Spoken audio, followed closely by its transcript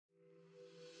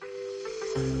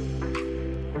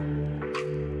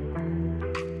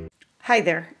Hi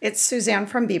there, it's Suzanne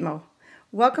from BEMO.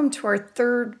 Welcome to our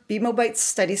third BEMO Bytes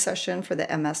study session for the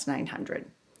MS-900.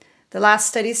 The last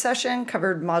study session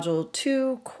covered Module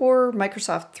 2, Core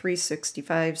Microsoft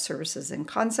 365 Services and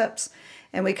Concepts,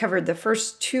 and we covered the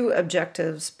first two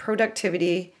objectives,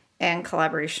 productivity and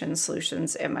collaboration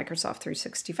solutions in Microsoft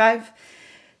 365.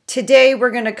 Today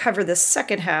we're going to cover the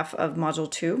second half of Module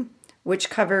 2,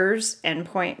 which covers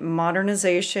endpoint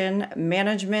modernization,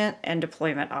 management, and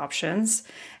deployment options.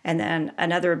 And then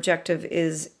another objective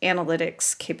is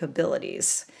analytics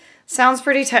capabilities. Sounds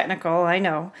pretty technical, I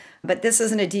know, but this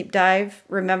isn't a deep dive.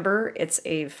 Remember, it's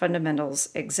a fundamentals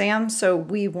exam, so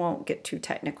we won't get too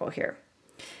technical here.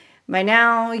 By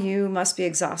now, you must be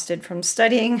exhausted from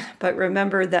studying, but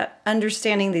remember that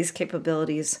understanding these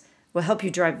capabilities will help you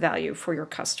drive value for your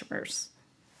customers.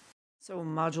 So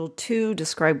Module 2,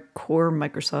 describe core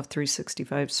Microsoft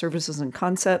 365 services and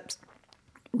concepts.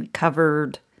 We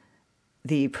covered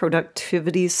the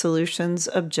productivity solutions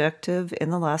objective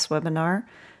in the last webinar,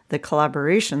 the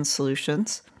collaboration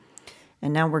solutions,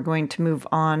 and now we're going to move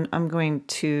on. I'm going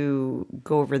to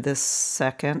go over this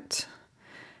second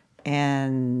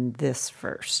and this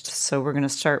first. So we're going to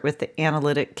start with the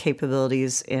analytic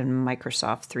capabilities in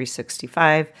Microsoft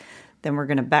 365. Then we're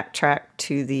going to backtrack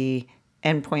to the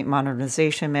endpoint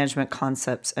modernization, management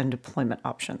concepts, and deployment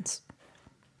options.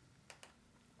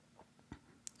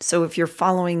 So if you're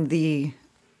following the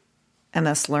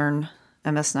MS-900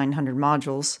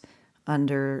 modules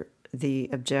under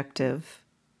the objective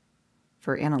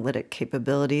for analytic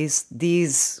capabilities,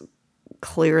 these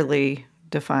clearly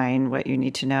define what you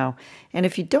need to know. And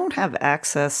if you don't have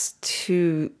access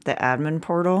to the admin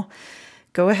portal,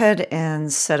 go ahead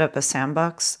and set up a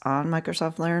sandbox on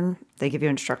Microsoft Learn. They give you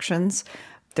instructions.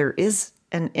 There is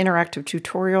an interactive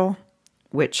tutorial,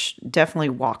 which definitely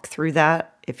walk through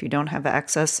that if you don't have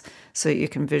access, so you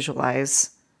can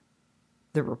visualize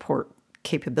the report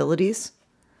capabilities.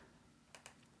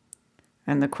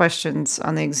 And the questions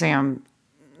on the exam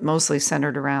mostly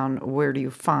centered around where do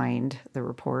you find the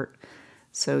report.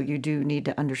 So you do need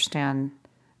to understand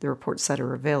the reports that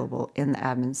are available in the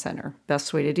admin center.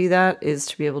 Best way to do that is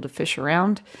to be able to fish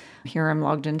around. Here I'm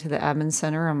logged into the admin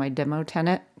center on my demo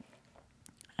tenant.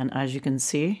 And as you can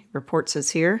see, reports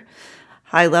is here.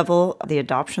 High level, the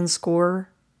adoption score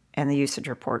and the usage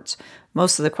reports.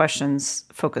 Most of the questions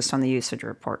focused on the usage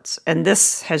reports. And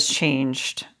this has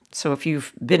changed. So if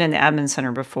you've been in the admin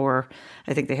center before,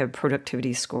 I think they have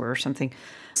productivity score or something.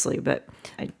 But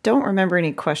I don't remember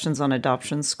any questions on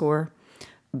adoption score.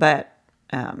 But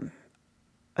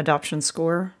adoption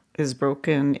score is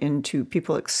broken into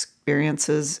people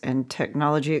experiences and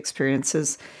technology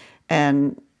experiences,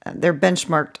 and they're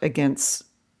benchmarked against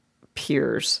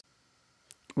peers,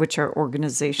 which are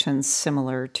organizations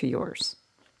similar to yours.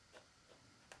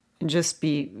 And just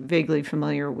be vaguely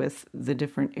familiar with the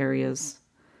different areas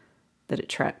that it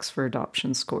tracks for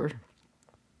adoption score: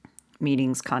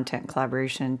 meetings, content,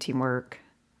 collaboration, teamwork,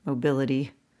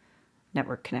 mobility,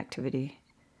 network connectivity,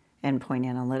 endpoint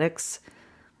analytics.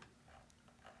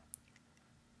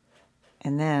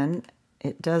 And then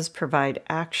it does provide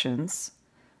actions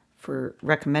for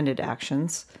recommended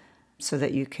actions so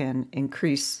that you can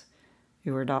increase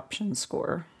your adoption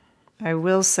score. I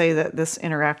will say that this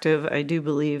interactive, I do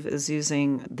believe, is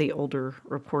using the older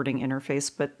reporting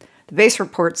interface, but the base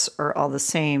reports are all the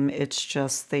same. It's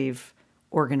just they've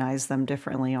organized them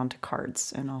differently onto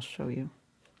cards, and I'll show you.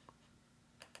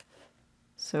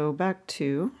 So back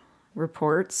to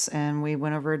reports, and we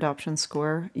went over adoption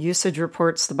score. Usage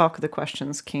reports, the bulk of the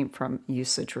questions came from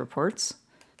usage reports.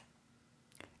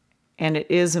 And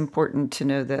it is important to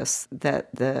know this,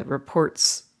 that the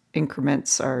reports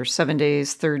increments are 7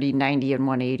 days, 30, 90, and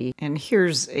 180. And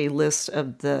here's a list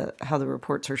of how the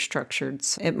reports are structured.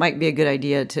 So it might be a good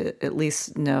idea to at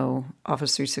least know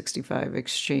Office 365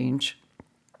 Exchange.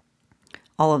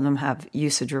 All of them have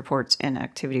usage reports and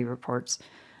activity reports.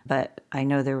 But I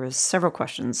know there was several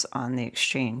questions on the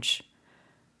Exchange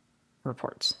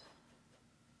reports.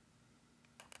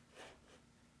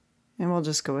 And we'll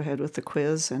just go ahead with the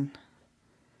quiz. And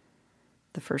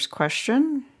the first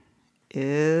question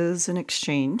is an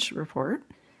Exchange report.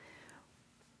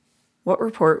 What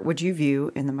report would you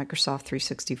view in the Microsoft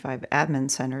 365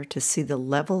 Admin Center to see the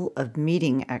level of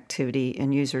meeting activity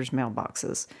in users'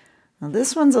 mailboxes? Now,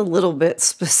 this one's a little bit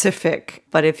specific,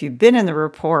 but if you've been in the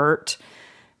report,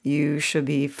 you should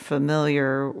be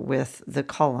familiar with the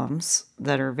columns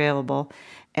that are available.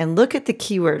 And look at the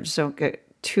keywords. Don't get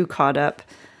too caught up.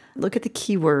 Look at the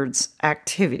keywords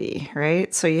activity,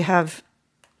 right? So you have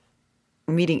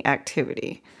meeting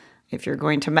activity. if you're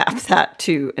going to map that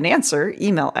to an answer,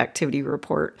 email activity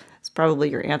report is probably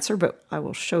your answer, but I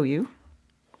will show you.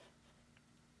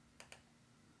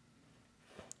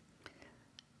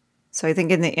 So I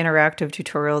think in the interactive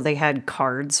tutorial, they had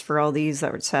cards for all these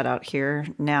that were set out here.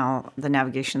 Now the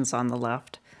navigation's on the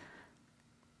left.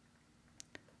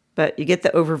 But you get the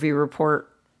overview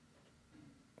report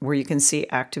where you can see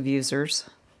active users.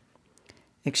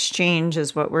 Exchange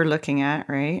is what we're looking at,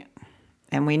 right?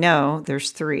 And we know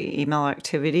there's 3: email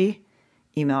activity,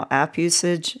 email app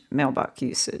usage, mailbox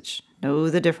usage. Know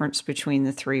the difference between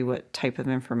the 3, what type of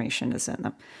information is in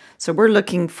them. So we're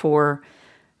looking for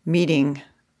meeting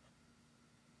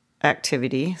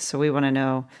activity. So we want to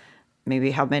know maybe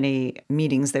how many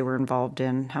meetings they were involved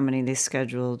in, how many they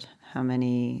scheduled, how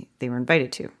many they were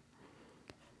invited to.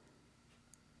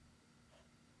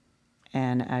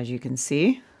 And as you can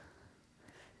see,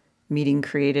 meeting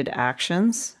created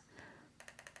actions.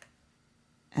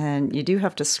 And you do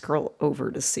have to scroll over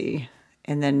to see.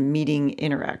 And then meeting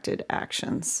interacted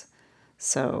actions.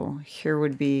 So here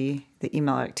would be the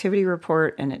email activity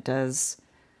report, and it does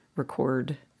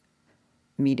record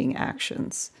meeting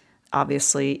actions.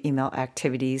 Obviously, email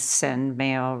activities: send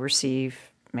mail,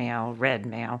 receive mail, read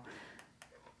mail.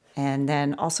 And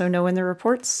then also know in the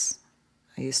reports.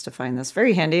 I used to find this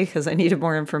very handy because I needed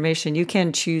more information. You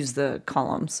can choose the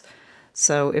columns.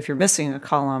 So if you're missing a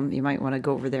column, you might want to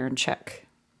go over there and check.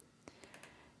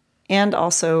 And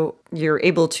also, you're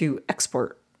able to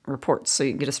export reports so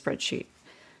you can get a spreadsheet.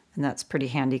 And that's pretty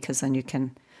handy because then you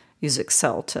can use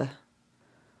Excel to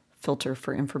filter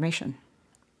for information.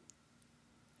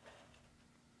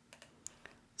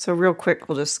 So real quick,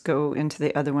 we'll just go into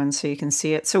the other one so you can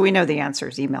see it. So we know the answer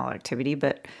is email activity,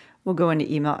 but we'll go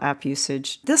into email app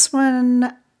usage. This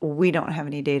one, we don't have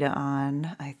any data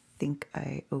on. I think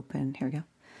I open, here we go.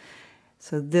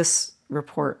 So this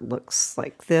report looks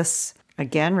like this.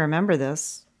 Again, remember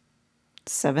this,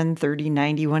 730,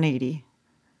 90, 180,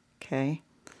 okay?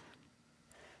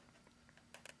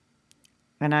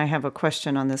 And I have a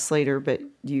question on this later, but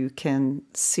you can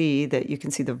see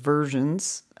the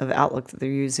versions of Outlook that they're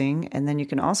using, and then you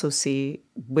can also see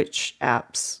which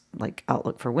apps, like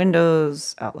Outlook for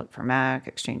Windows, Outlook for Mac,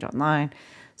 Exchange Online,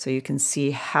 so you can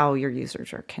see how your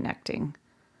users are connecting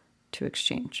to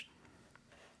Exchange.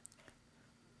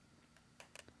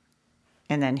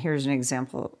 And then here's an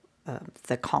example of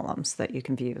the columns that you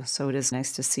can view. So it is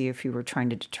nice to see if you were trying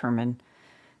to determine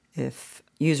if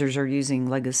users are using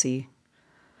legacy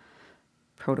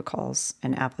protocols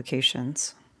and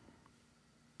applications.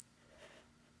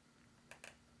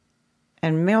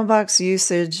 And mailbox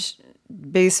usage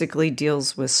basically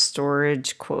deals with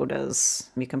storage quotas.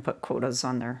 You can put quotas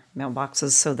on their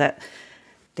mailboxes so that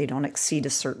they don't exceed a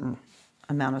certain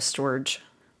amount of storage.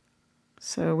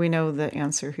 So we know the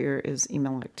answer here is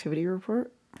email activity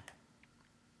report.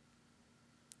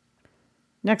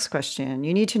 Next question.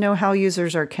 You need to know how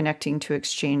users are connecting to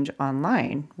Exchange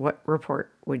online. What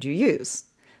report would you use?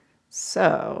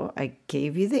 So I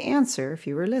gave you the answer if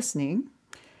you were listening.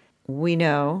 We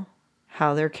know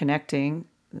how they're connecting.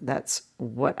 That's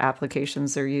what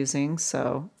applications they're using.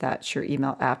 So that's your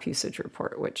email app usage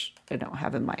report, which I don't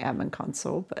have in my admin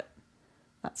console, but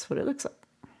that's what it looks like.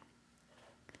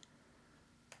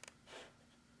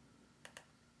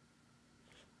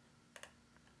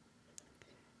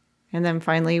 And then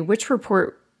finally, which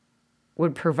report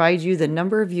would provide you the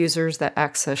number of users that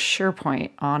access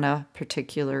SharePoint on a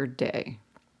particular day?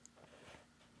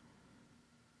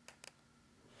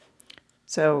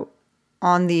 So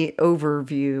on the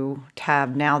overview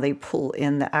tab, now they pull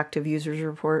in the active users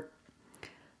report,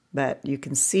 but you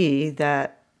can see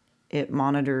that it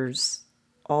monitors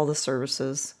all the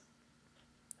services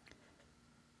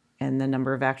and the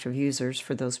number of active users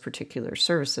for those particular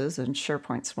services, and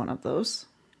SharePoint's one of those,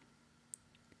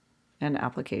 and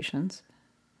applications.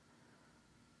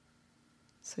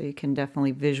 So you can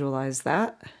definitely visualize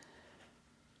that.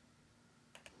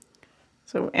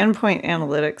 So endpoint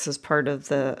analytics is part of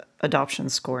the adoption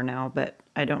score now, but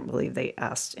I don't believe they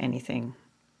asked anything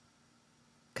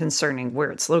concerning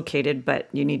where it's located, but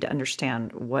you need to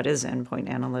understand what is endpoint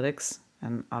analytics.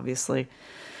 And obviously,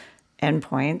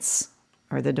 endpoints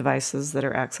are the devices that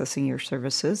are accessing your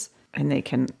services, and they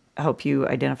can help you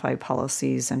identify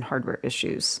policies and hardware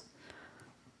issues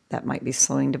that might be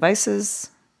slowing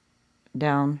devices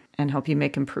down and help you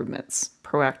make improvements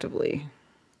proactively.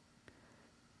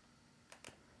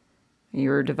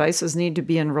 Your devices need to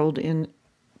be enrolled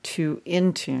into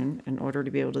Intune in order to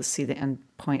be able to see the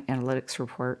endpoint analytics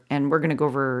report. And we're going to go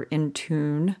over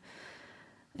Intune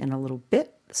in a little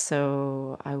bit.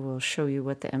 So I will show you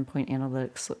what the endpoint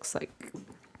analytics looks like.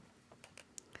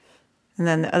 And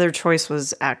then the other choice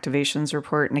was activations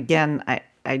report. And again,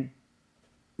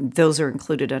 those are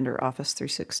included under Office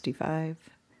 365.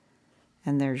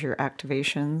 And there's your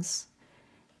activations.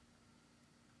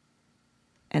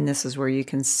 And this is where you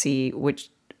can see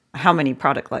how many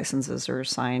product licenses are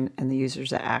assigned and the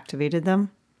users that activated them.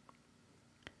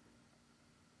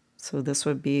 So this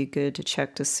would be good to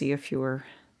check to see if you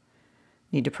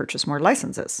need to purchase more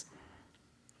licenses.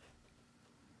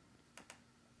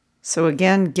 So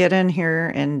again, get in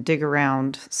here and dig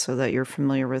around so that you're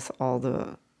familiar with all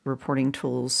the reporting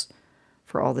tools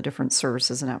for all the different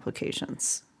services and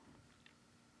applications.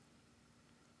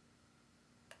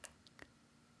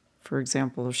 For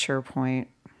example, SharePoint.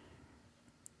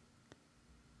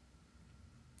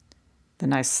 The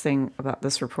nice thing about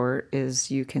this report is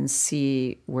you can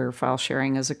see where file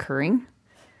sharing is occurring.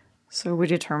 So we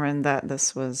determined that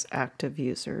this was active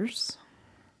users.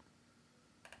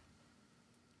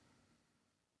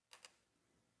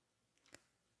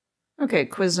 Okay,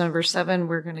 quiz number 7,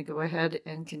 we're going to go ahead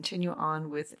and continue on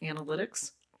with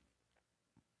analytics.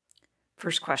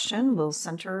 First question will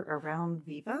center around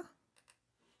Viva.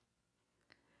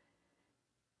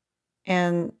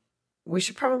 And we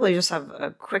should probably just have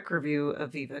a quick review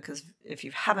of Viva, because if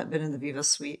you haven't been in the Viva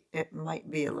suite, it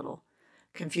might be a little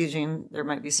confusing. There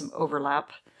might be some overlap.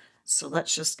 So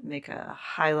let's just make a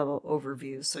high-level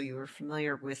overview so you are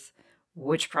familiar with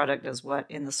which product does what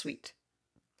in the suite.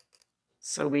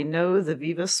 So we know the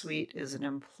Viva suite is an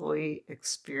employee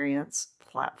experience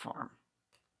platform.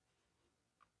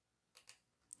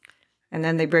 And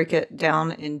then they break it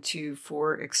down into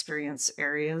 4 experience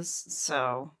areas.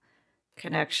 So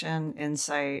connection,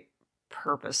 insight,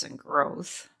 purpose, and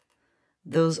growth.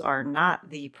 Those are not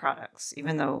the products.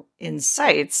 Even though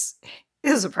Insights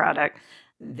is a product,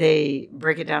 they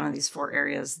break it down in these 4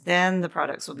 areas. Then the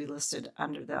products will be listed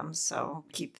under them. So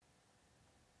keep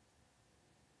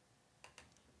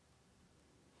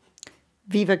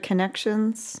Viva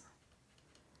Connections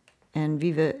and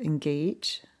Viva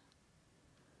Engage.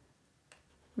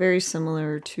 Very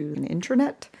similar to an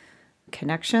intranet.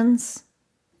 Connections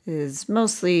is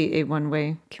mostly a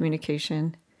one-way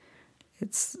communication.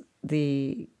 It's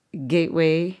the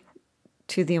gateway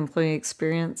to the employee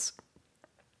experience.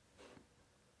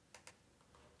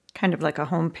 Kind of like a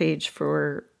home page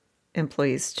for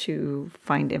employees to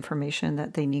find information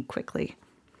that they need quickly.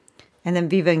 And then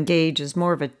Viva Engage is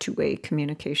more of a two-way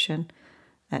communication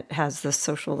that has the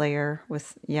social layer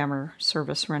with Yammer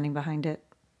service running behind it.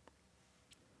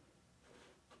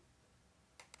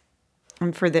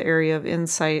 And for the area of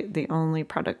Insight, the only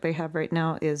product they have right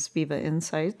now is Viva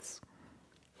Insights.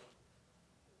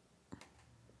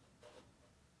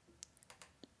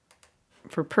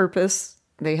 For purpose,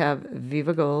 they have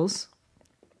Viva Goals,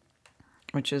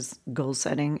 which is goal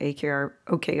setting,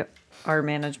 OKR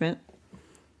management.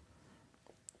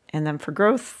 And then for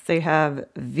growth, they have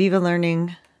Viva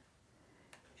Learning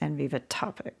and Viva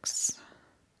Topics.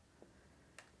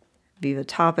 Viva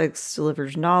Topics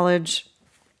delivers knowledge,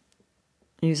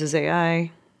 uses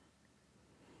AI.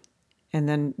 And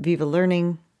then Viva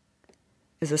Learning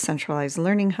is a centralized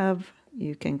learning hub.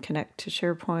 You can connect to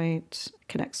SharePoint,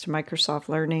 connects to Microsoft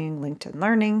Learning, LinkedIn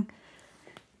Learning,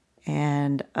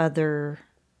 and other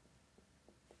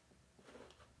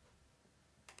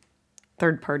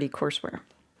third-party courseware.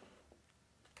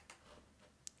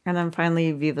 And then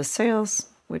finally, Viva Sales,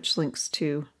 which links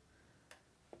to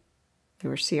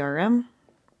your CRM.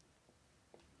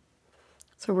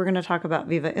 So we're going to talk about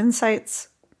Viva Insights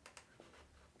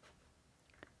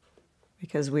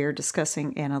because we are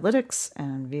discussing analytics,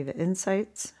 and Viva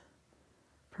Insights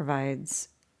provides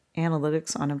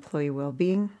analytics on employee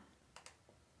well-being.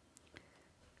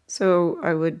 So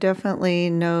I would definitely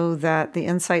know that the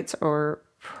insights are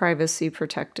privacy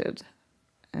protected.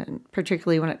 And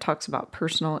particularly when it talks about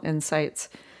personal insights.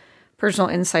 Personal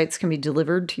insights can be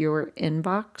delivered to your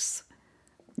inbox.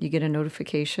 You get a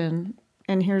notification.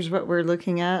 And here's what we're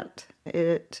looking at.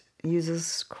 It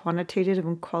uses quantitative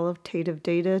and qualitative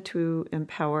data to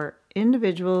empower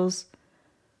individuals,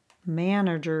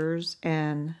 managers,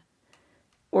 and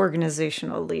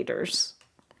organizational leaders.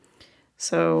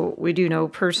 So we do know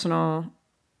personal,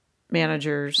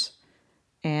 managers,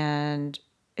 and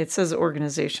it says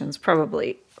organizations.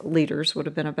 Probably leaders would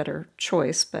have been a better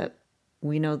choice, but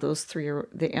we know those 3 are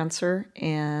the answer.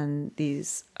 And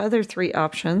these other 3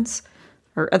 options,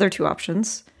 or other 2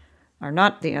 options, are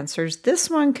not the answers. This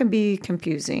one can be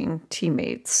confusing,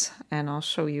 teammates, and I'll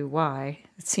show you why.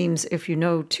 It seems if you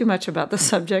know too much about the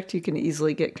subject, you can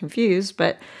easily get confused,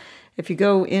 but if you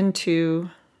go into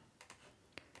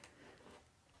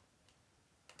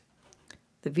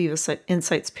the Viva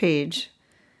Insights page,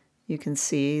 you can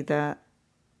see that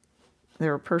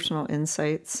There are personal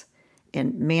insights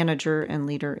and manager and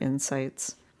leader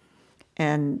insights.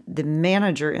 And the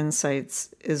manager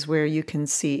insights is where you can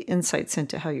see insights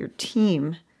into how your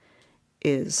team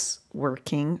is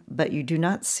working, but you do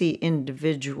not see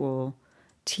individual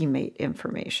teammate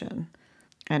information.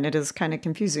 And it is kind of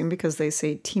confusing because they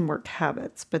say teamwork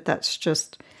habits, but that's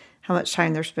just how much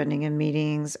time they're spending in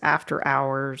meetings after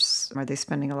hours. Are they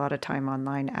spending a lot of time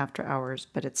online after hours?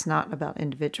 But it's not about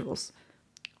individuals.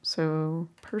 So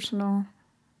personal,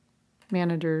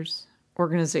 managers,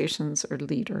 organizations, or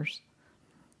leaders.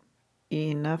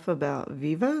 Enough about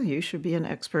Viva. You should be an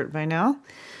expert by now.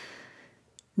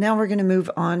 Now we're going to move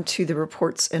on to the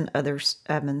reports and other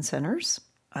admin centers.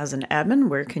 As an admin,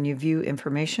 where can you view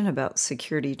information about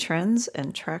security trends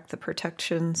and track the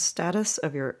protection status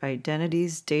of your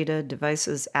identities, data,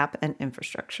 devices, app, and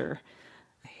infrastructure?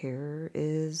 Here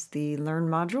is the Learn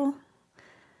module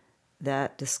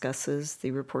that discusses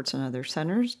the reports and other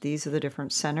centers. These are the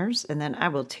different centers, and then I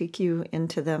will take you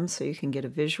into them so you can get a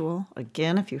visual.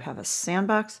 Again, if you have a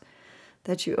sandbox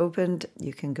that you opened,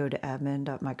 you can go to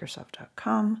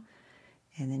admin.microsoft.com,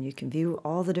 and then you can view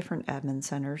all the different admin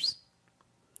centers.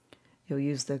 You'll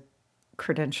use the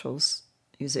credentials,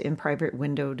 use the in private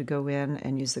window to go in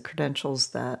and use the credentials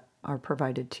that are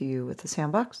provided to you with the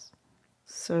sandbox.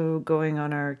 So going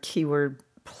on our keyword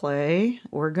play,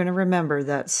 we're going to remember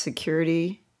that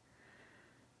security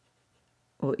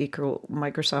will equal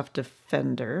Microsoft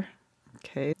Defender.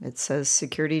 Okay, it says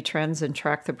security trends and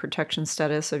track the protection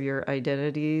status of your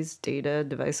identities, data,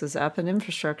 devices, app, and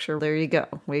infrastructure. There you go.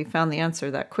 We found the answer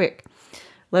that quick.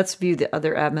 Let's view the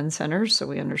other admin centers so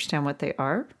we understand what they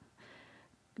are.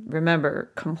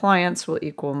 Remember, compliance will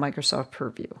equal Microsoft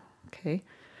Purview. Okay,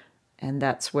 and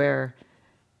that's where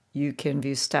you can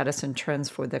view status and trends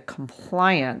for the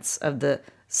compliance of the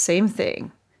same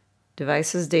thing: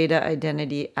 devices, data,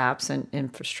 identity, apps, and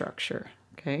infrastructure.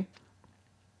 Okay.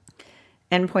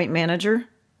 Endpoint manager,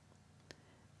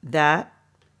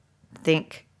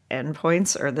 think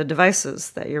endpoints are the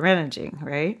devices that you're managing,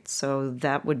 right? So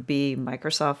that would be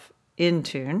Microsoft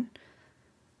Intune,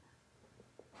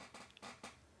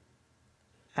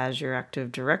 Azure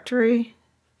Active Directory,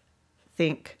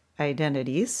 think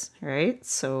identities, right?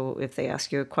 So if they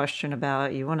ask you a question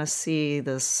about, you want to see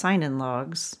the sign-in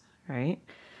logs, right?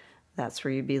 That's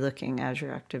where you'd be looking,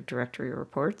 Azure Active Directory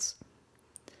reports.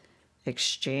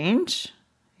 Exchange,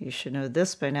 you should know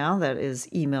this by now, that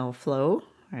is email flow,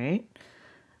 right?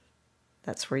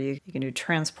 That's where you can do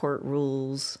transport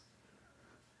rules.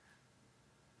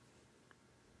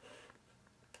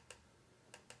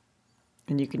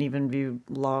 And you can even view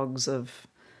logs of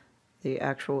the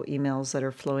actual emails that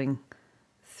are flowing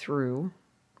through.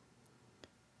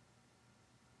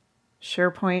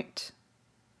 SharePoint,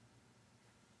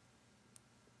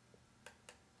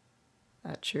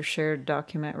 that's your shared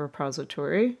document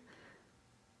repository.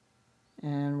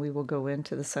 And we will go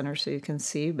into the center so you can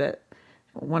see, but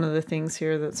one of the things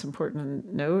here that's important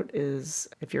to note is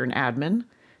if you're an admin,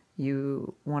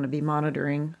 you want to be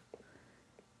monitoring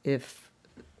if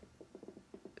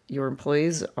your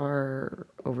employees are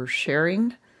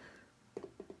oversharing,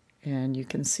 and you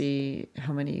can see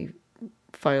how many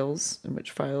files and which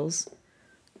files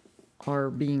are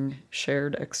being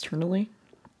shared externally.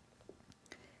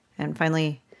 And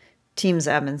finally, Teams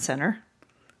Admin Center.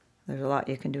 There's a lot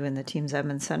you can do in the Teams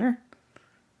Admin Center,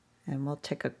 and we'll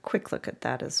take a quick look at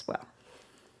that as well.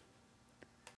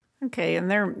 Okay,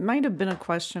 and there might have been a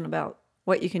question about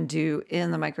what you can do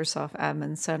in the Microsoft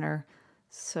Admin Center.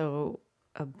 So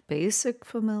a basic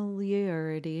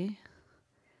familiarity,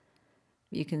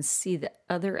 you can see the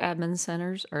other admin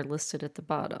centers are listed at the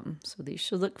bottom. So these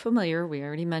should look familiar. We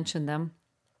already mentioned them.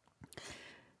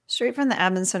 Straight from the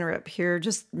admin center up here,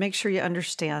 just make sure you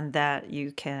understand that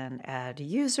you can add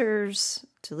users,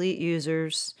 delete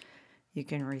users. You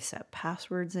can reset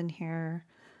passwords in here.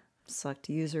 Select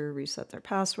a user, reset their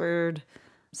password,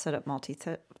 set up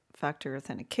multi-factor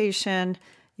authentication.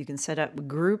 You can set up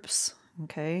groups,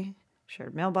 okay,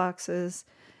 shared mailboxes,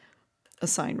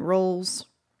 assign roles.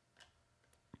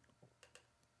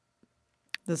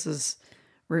 This is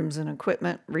rooms and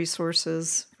equipment,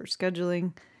 resources for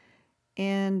scheduling,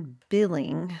 and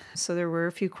billing. So there were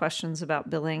a few questions about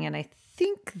billing, and I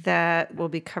think that will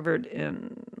be covered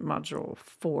in Module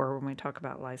 4 when we talk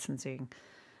about licensing.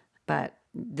 But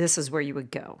this is where you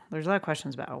would go. There's a lot of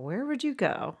questions about where would you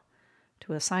go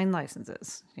to assign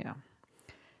licenses, you know.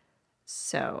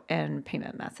 So, and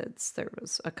payment methods. There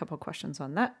was a couple questions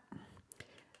on that.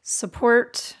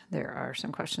 Support. There are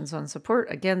some questions on support.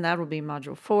 Again, that will be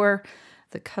Module 4.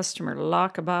 The customer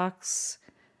lockbox.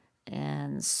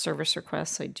 And service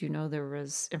requests, I do know there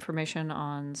was information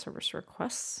on service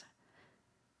requests.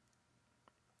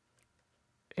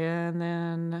 And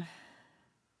then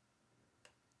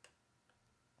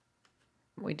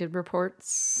we did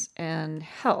reports and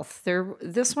health.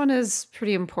 This one is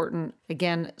pretty important.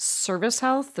 Again, service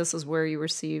health, this is where you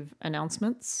receive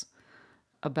announcements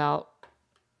about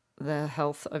the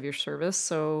health of your service.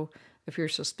 So if you're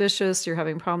suspicious, you're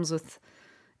having problems with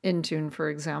Intune, for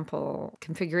example,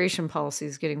 configuration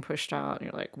policies getting pushed out, and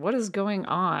you're like, what is going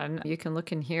on? You can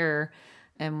look in here,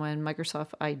 and when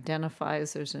Microsoft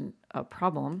identifies there's a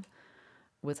problem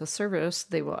with a service,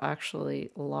 they will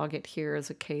actually log it here as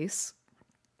a case.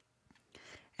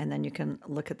 And then you can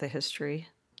look at the history,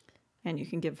 and you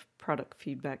can give product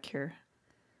feedback here.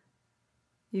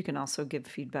 You can also give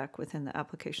feedback within the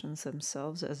applications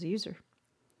themselves as a user.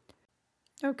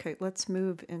 Okay, let's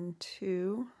move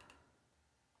into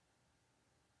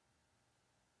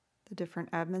the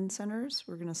different admin centers.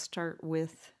 We're going to start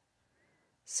with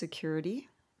security.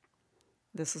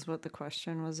 This is what the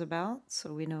question was about.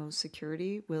 So we know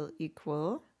security will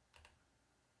equal,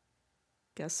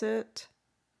 guess it,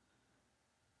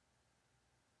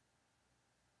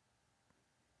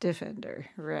 Defender,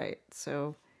 right?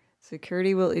 So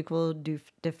security will equal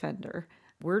Defender.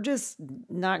 We're just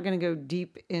not going to go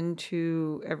deep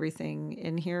into everything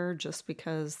in here just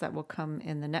because that will come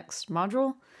in the next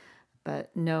module.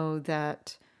 But know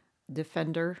that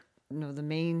Defender, know the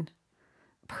main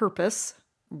purpose,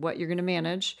 what you're going to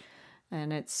manage,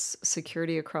 and it's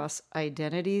security across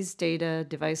identities, data,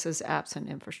 devices, apps, and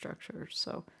infrastructure.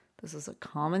 So this is a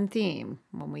common theme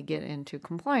when we get into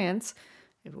compliance.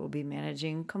 It will be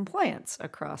managing compliance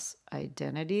across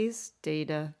identities,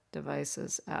 data,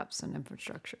 devices, apps, and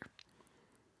infrastructure.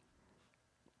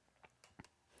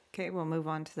 Okay, we'll move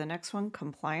on to the next one,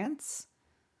 compliance.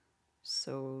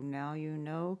 So now you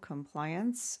know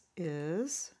compliance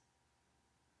is,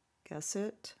 guess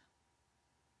it,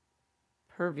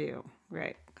 Purview.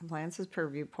 Right, compliance is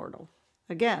Purview portal.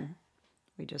 Again,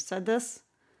 we just said this.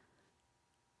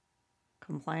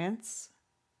 Compliance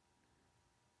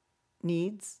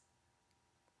needs,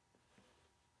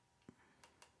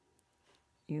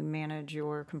 you manage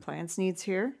your compliance needs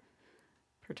here,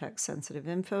 protect sensitive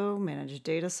info, manage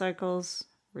data cycles,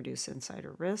 reduce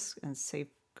insider risk, and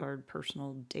safeguard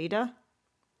personal data.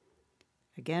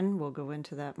 Again, we'll go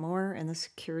into that more in the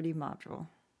security module.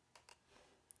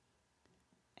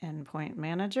 Endpoint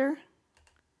manager.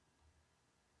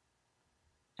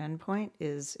 Endpoint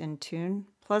is Intune,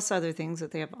 plus other things that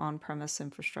they have on-premise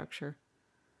infrastructure.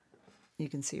 You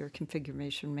can see your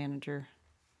configuration manager,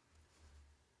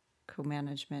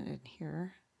 co-management in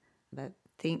here. But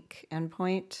think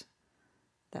endpoint,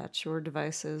 that's your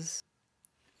devices.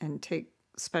 And take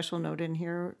special note in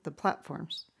here, the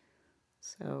platforms.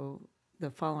 So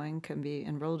the following can be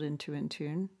enrolled into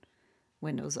Intune.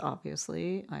 Windows,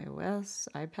 obviously, iOS,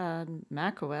 iPad,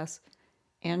 Mac OS,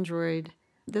 Android.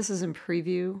 This is in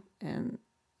preview, and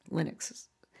Linux.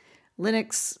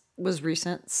 Linux was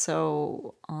recent,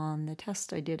 so on the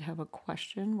test I did have a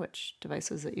question, which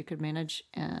devices that you could manage,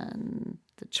 and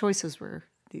the choices were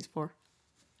these four.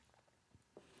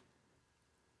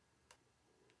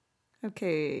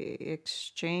 Okay,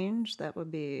 Exchange, that would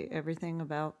be everything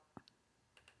about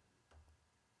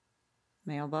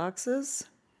mailboxes.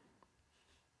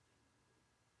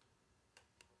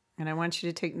 And I want you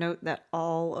to take note that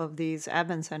all of these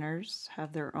admin centers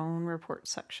have their own report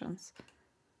sections.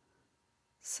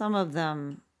 Some of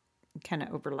them kind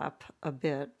of overlap a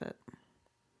bit, but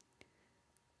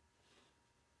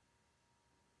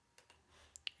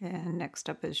and next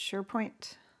up is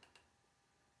SharePoint.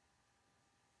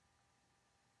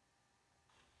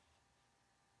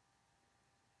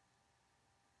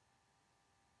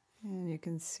 And you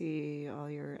can see all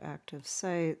your active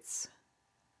sites,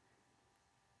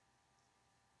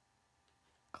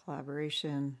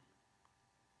 collaboration,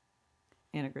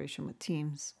 integration with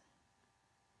Teams.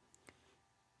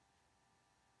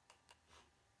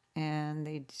 And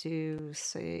they do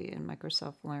say in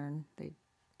Microsoft Learn, they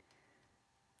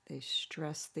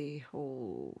stress the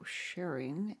whole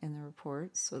sharing in the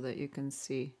report so that you can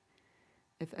see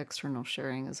if external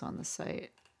sharing is on the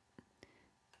site.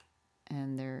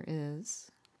 And there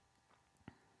is.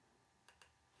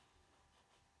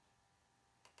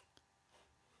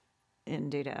 In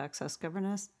data access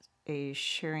governance, a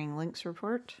sharing links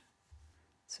report,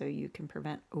 so you can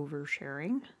prevent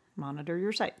oversharing, monitor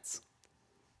your sites.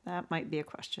 That might be a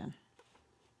question.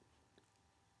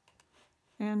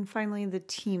 And finally, the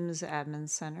Teams Admin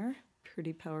Center,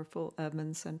 pretty powerful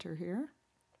admin center here.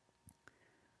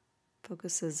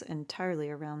 Focuses entirely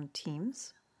around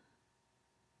Teams.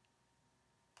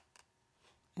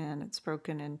 And it's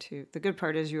broken into, the good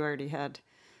part is you already had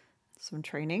some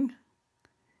training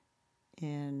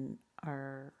in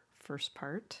our first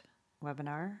part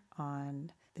webinar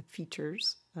on the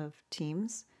features of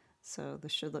Teams. So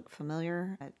this should look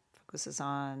familiar. It focuses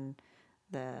on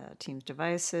the Teams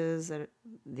devices,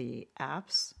 the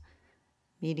apps,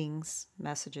 meetings,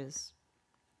 messages,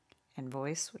 and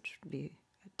voice, which would be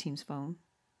a Teams phone.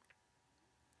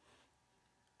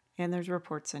 And there's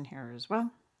reports in here as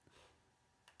well.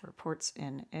 Reports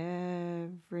in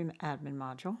every admin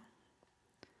module.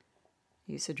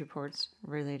 Usage reports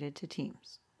related to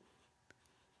Teams.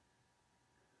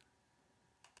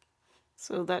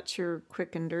 So that's your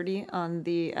quick and dirty on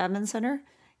the Admin Center.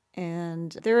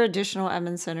 And there are additional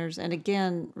admin centers. And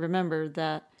again, remember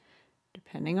that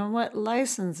depending on what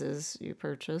licenses you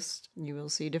purchased, you will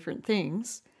see different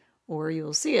things, or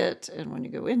you'll see it, and when you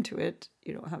go into it,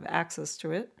 you don't have access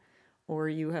to it, or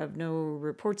you have no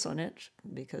reports on it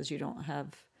because you don't have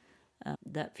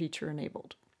that feature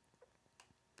enabled.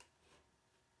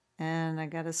 And I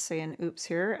gotta say an oops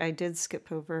here, I did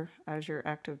skip over Azure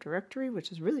Active Directory,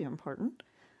 which is really important.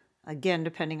 Again,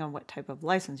 depending on what type of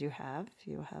license you have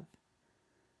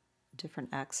different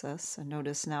access. And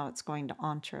notice now it's going to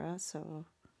Entra, so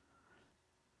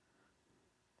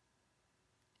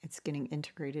it's getting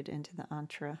integrated into the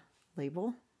Entra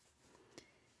label.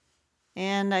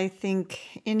 And I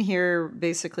think in here,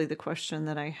 basically the question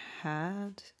that I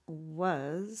had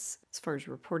was, as far as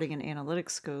reporting and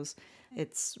analytics goes,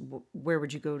 it's where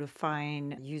would you go to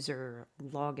find user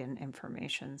login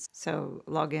information? So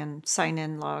login,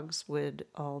 sign-in logs would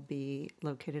all be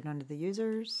located under the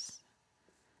users.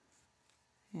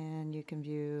 And you can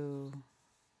view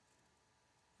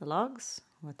the logs,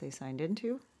 what they signed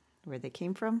into, where they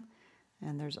came from.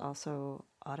 And there's also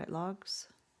audit logs,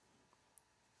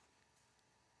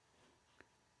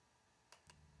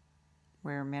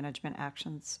 where management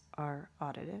actions are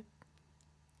audited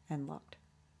and logged.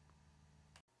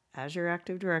 Azure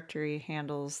Active Directory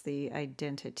handles the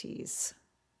identities.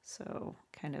 So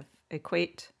kind of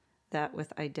equate that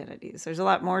with identities. There's a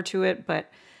lot more to it, but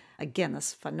again,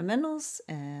 this fundamentals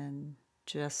and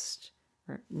just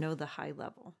know the high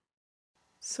level.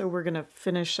 So we're going to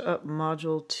finish up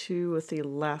Module 2 with the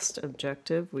last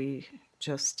objective. We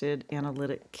just did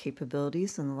analytic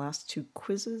capabilities in the last 2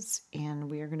 quizzes, and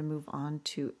we are going to move on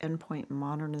to endpoint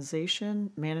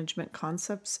modernization, management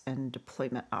concepts, and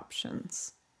deployment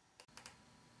options.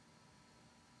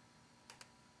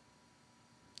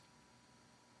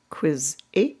 Quiz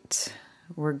 8,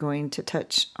 we're going to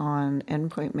touch on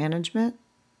endpoint management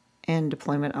and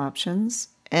deployment options.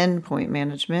 Endpoint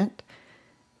management,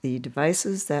 the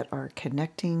devices that are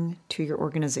connecting to your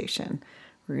organization.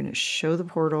 We're going to show the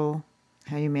portal,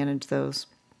 how you manage those,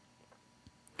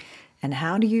 and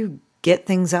how do you get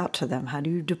things out to them? How do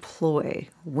you deploy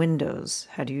Windows?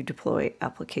 How do you deploy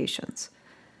applications?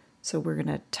 So we're going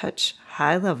to touch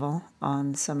high level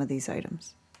on some of these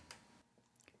items.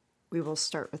 We will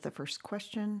start with the first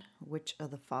question. Which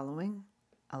of the following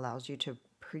allows you to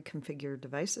pre-configure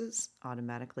devices,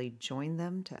 automatically join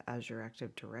them to Azure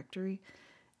Active Directory,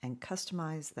 and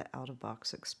customize the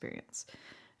out-of-box experience?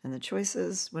 And the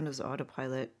choices: Windows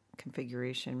Autopilot,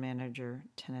 Configuration Manager,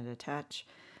 Tenant Attach.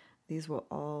 These will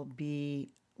all be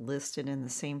listed in the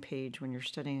same page when you're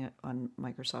studying it on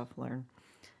Microsoft Learn,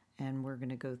 and we're going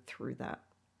to go through that.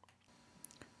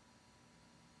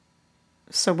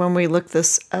 So when we look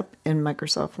this up in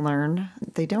Microsoft Learn,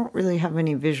 they don't really have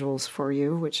any visuals for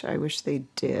you, which I wish they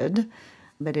did,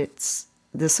 but it's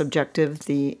this objective,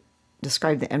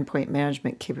 describe the endpoint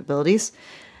management capabilities.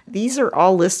 These are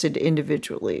all listed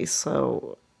individually.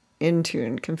 So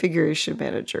Intune, Configuration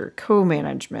Manager,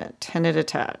 Co-Management, Tenant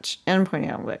Attach,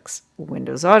 Endpoint Analytics,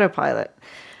 Windows Autopilot,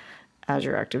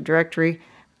 Azure Active Directory.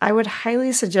 I would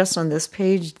highly suggest on this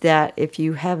page that if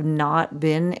you have not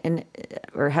been in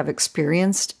or have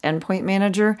experienced Endpoint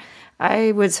Manager,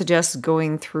 I would suggest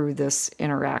going through this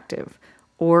interactive.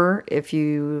 Or if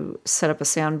you set up a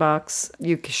sandbox,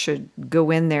 you should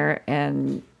go in there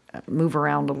and move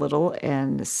around a little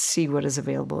and see what is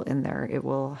available in there. It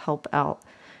will help out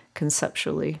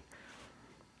conceptually.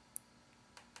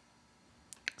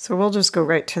 So we'll just go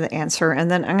right to the answer,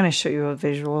 and then I'm going to show you a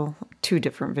visual, 2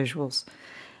 different visuals.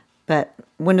 But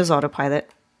Windows Autopilot,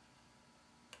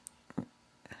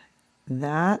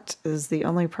 that is the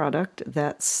only product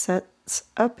that sets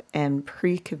up and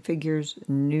pre-configures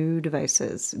new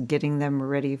devices, getting them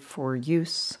ready for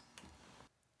use.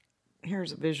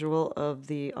 Here's a visual of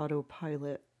the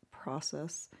Autopilot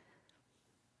process.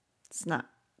 It's not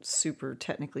super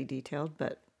technically detailed,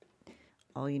 but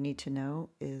all you need to know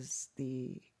is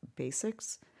the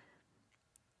basics.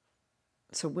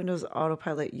 So Windows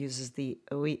Autopilot uses the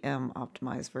OEM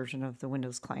optimized version of the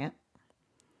Windows client,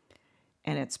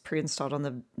 and it's pre-installed on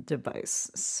the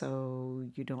device, so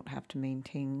you don't have to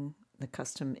maintain the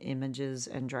custom images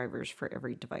and drivers for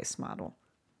every device model.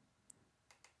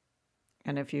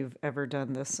 And if you've ever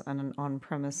done this on an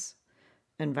on-premise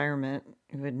environment,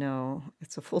 you would know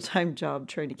it's a full-time job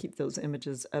trying to keep those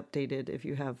images updated if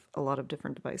you have a lot of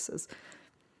different devices.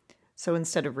 So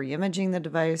instead of re-imaging the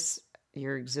device,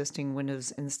 your existing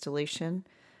Windows installation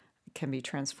can be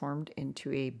transformed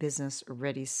into a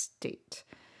business-ready state.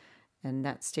 And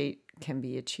that state can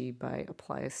be achieved by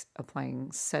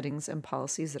applying settings and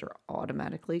policies that are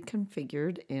automatically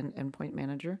configured in Endpoint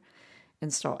Manager,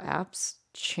 install apps,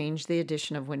 change the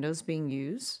edition of Windows being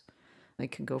used. They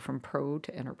can go from Pro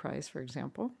to Enterprise, for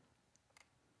example.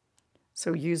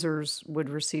 So users would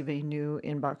receive a new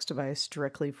inbox device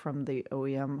directly from the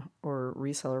OEM or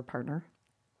reseller partner,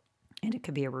 and it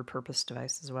could be a repurposed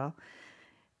device as well.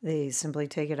 They simply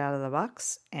take it out of the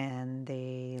box and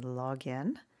they log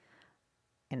in,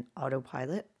 and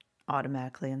Autopilot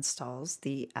automatically installs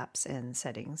the apps and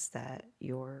settings that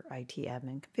your IT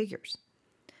admin configures.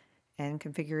 And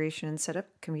configuration and setup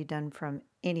can be done from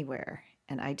anywhere,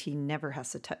 and IT never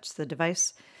has to touch the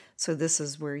device. So this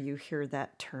is where you hear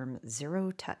that term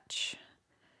zero touch,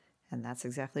 and that's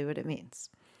exactly what it means.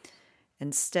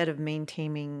 Instead of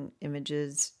maintaining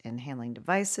images and handling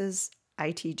devices,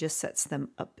 IT just sets them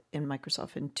up in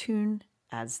Microsoft Intune,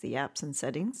 adds the apps and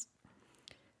settings,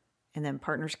 and then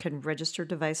partners can register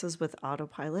devices with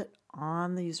Autopilot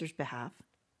on the user's behalf.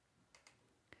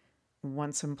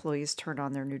 Once employees turn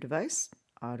on their new device,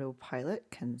 Autopilot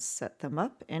can set them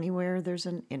up anywhere there's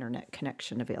an internet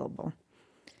connection available.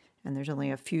 And there's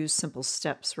only a few simple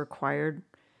steps required.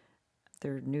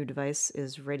 Their new device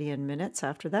is ready in minutes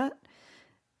after that.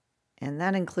 And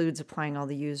that includes applying all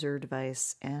the user,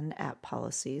 device, and app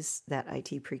policies that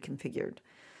IT pre-configured.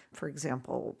 For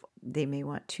example, they may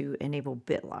want to enable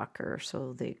BitLocker,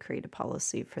 so they create a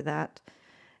policy for that,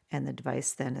 and the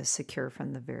device then is secure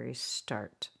from the very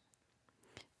start.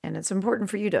 And it's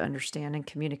important for you to understand and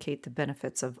communicate the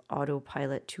benefits of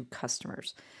Autopilot to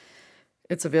customers.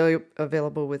 It's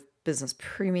available with Business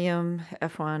Premium,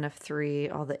 F1,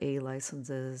 F3, all the A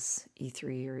licenses,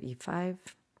 E3 or E5.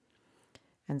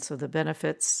 And so the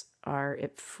benefits are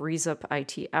it frees up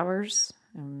IT hours,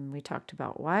 and we talked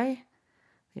about why.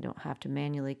 They don't have to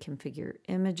manually configure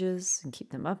images and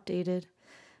keep them updated.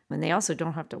 And they also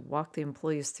don't have to walk the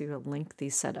employees through a lengthy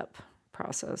setup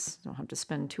process. Don't have to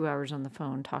spend 2 hours on the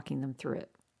phone talking them through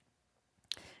it.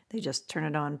 They just turn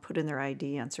it on, put in their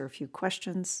ID, answer a few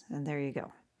questions, and there you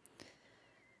go.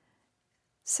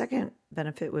 Second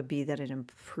benefit would be that it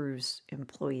improves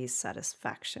employee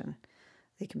satisfaction.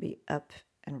 They can be up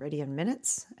and ready in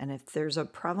minutes, and if there's a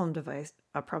problem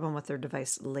with their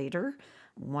device later,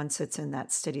 once it's in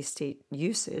that steady state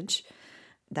usage,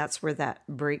 that's where that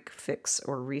break, fix,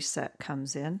 or reset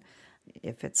comes in.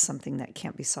 If it's something that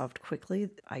can't be solved quickly,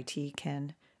 IT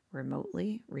can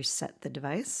remotely reset the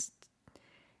device,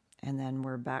 and then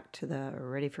we're back to the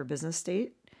ready for business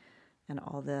state, and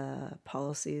all the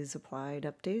policies applied,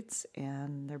 updates,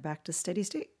 and they're back to steady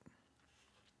state.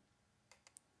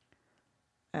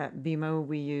 At BEMO,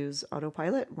 we use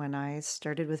Autopilot. When I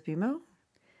started with BEMO,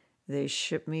 they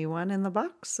shipped me one in the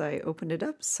box. I opened it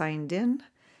up, signed in,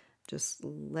 just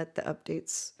let the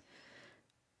updates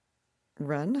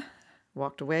run,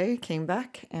 walked away, came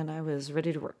back, and I was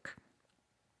ready to work.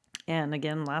 And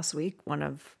again, last week, one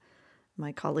of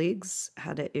my colleagues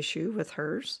had an issue with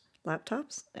hers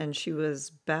laptops, and she was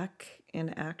back in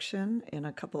action in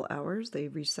a couple hours. They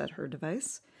reset her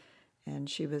device, and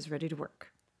she was ready to work.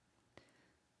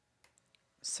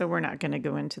 So we're not going to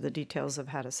go into the details of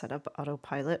how to set up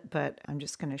Autopilot, but I'm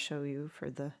just going to show you for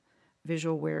the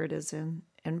visual where it is in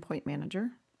Endpoint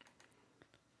Manager.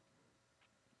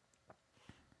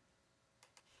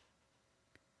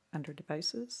 Under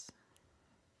Devices.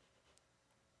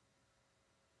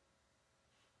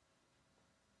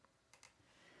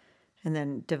 And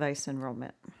then Device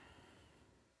Enrollment.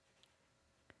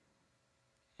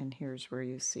 And here's where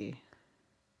you see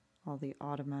all the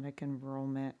automatic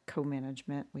enrollment,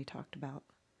 co-management we talked about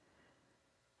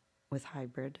with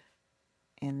hybrid.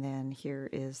 And then here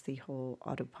is the whole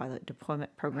Autopilot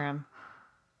deployment program.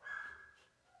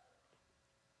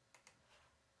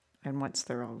 And once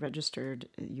they're all registered,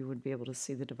 you would be able to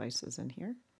see the devices in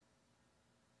here.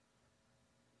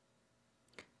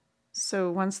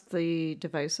 So once the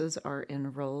devices are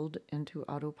enrolled into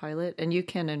Autopilot, and you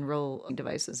can enroll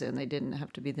devices in, they didn't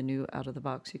have to be the new out of the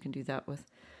box. You can do that with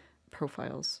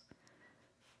profiles.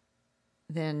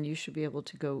 Then you should be able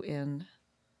to go in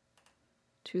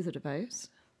to the device.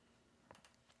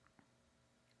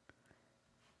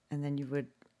 And then you would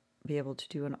be able to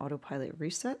do an autopilot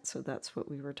reset. So that's what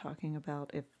we were talking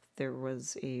about. If there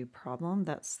was a problem,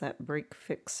 that's that break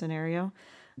fix scenario.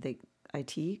 The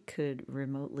IT could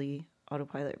remotely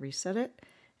autopilot reset it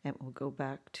and it will go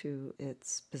back to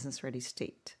its business ready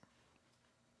state.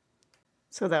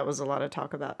 So that was a lot of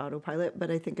talk about autopilot,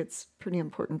 but I think it's pretty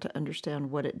important to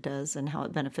understand what it does and how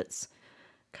it benefits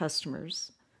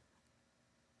customers.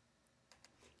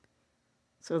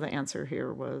 So the answer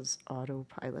here was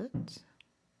autopilot.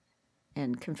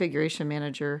 And configuration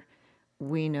manager,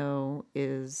 we know,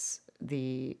 is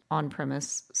the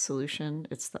on-premise solution.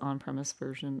 It's the on-premise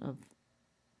version of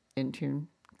Intune,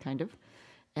 kind of.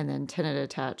 And then tenant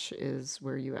attach is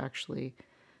where you actually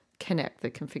connect the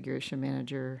configuration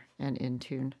manager and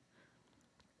Intune.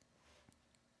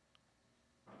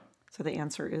 So the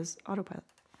answer is autopilot.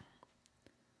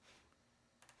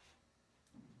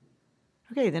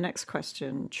 Okay, the next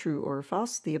question, true or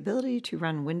false? The ability to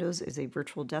run Windows as a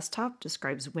virtual desktop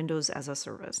describes Windows as a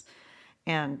service.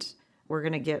 And we're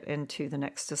going to get into the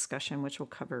next discussion, which we'll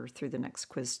cover through the next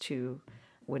quiz 2,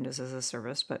 Windows as a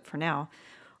service. But for now,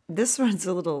 this one's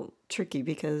a little tricky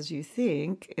because you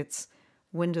think it's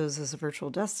Windows as a virtual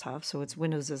desktop, so it's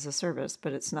Windows as a service,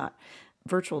 but it's not.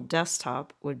 Virtual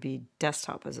desktop would be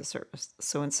desktop as a service.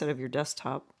 So instead of your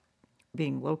desktop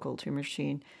being local to your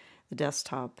machine, the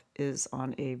desktop is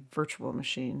on a virtual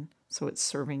machine, so it's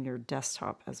serving your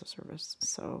desktop as a service.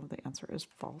 So the answer is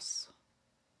false.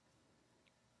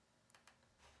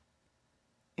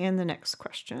 And the next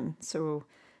question. So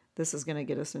this is going to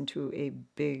get us into a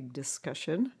big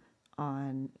discussion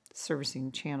on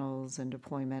servicing channels and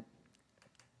deployment.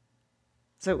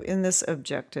 So in this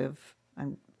objective,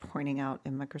 I'm pointing out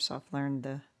in Microsoft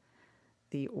Learn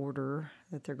the order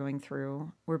that they're going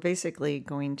through. We're basically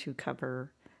going to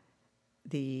cover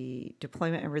the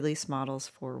deployment and release models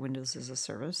for Windows as a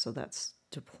service. So that's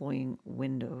deploying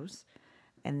Windows.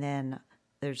 And then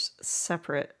there's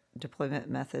separate deployment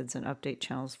methods and update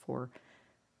channels for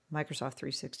Microsoft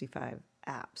 365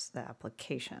 apps, the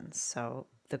applications. So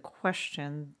the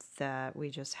question that we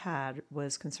just had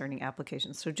was concerning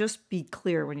applications. So just be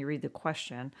clear when you read the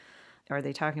question, are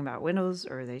they talking about Windows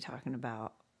or are they talking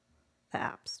about the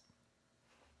apps?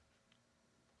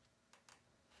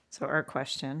 So our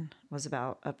question was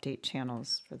about update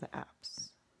channels for the apps.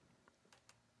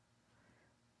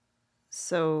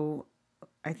 So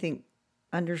I think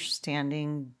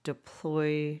understanding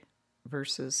deploy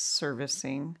versus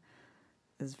servicing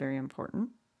is very important.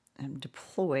 And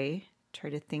deploy, try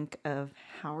to think of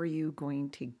how are you going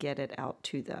to get it out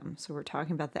to them. So we're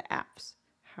talking about the apps.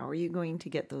 How are you going to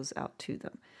get those out to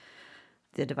them?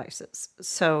 The devices.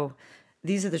 So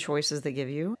these are the choices they give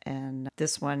you. And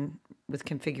this one with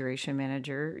Configuration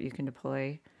Manager, you can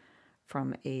deploy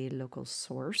from a local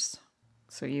source.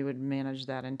 So you would manage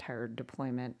that entire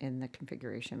deployment in the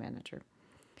Configuration Manager.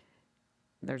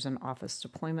 There's an Office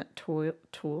deployment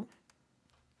tool,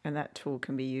 and that tool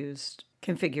can be used,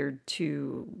 configured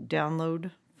to download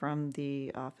from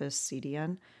the Office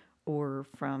CDN or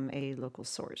from a local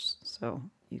source. So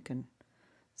you can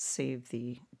save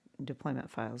the deployment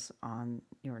files on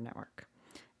your network.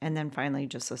 And then finally,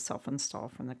 just a self-install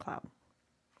from the cloud.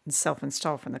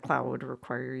 Self-install from the cloud would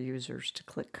require your users to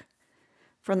click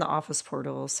from the Office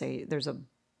portal, say there's a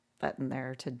button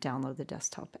there to download the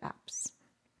desktop apps.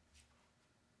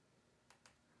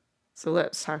 So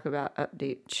let's talk about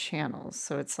update channels.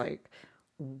 So it's like,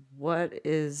 what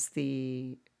is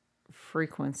the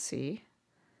frequency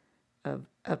of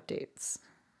updates?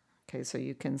 Okay, so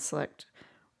you can select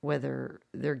whether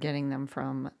they're getting them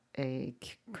from a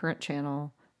current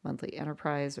channel, monthly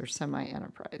enterprise, or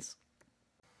semi-enterprise.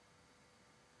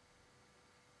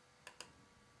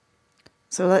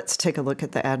 So let's take a look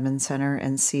at the Admin Center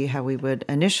and see how we would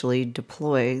initially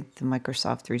deploy the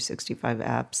Microsoft 365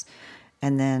 apps.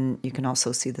 And then you can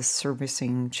also see the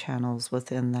servicing channels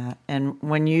within that. And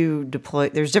when you deploy,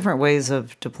 there's different ways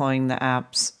of deploying the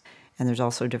apps, and there's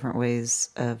also different ways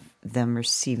of them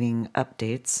receiving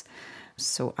updates.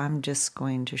 So I'm just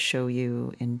going to show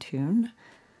you in Intune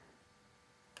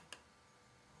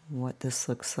what this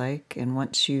looks like. And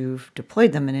once you've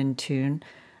deployed them in Intune,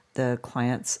 the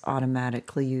clients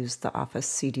automatically use the Office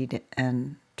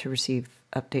CDN to receive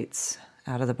updates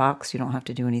out of the box. You don't have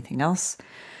to do anything else.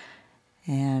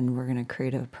 And we're going to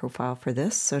create a profile for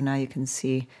this. So now you can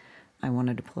see I want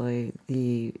to deploy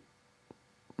the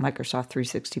Microsoft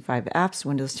 365 apps,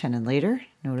 Windows 10 and later.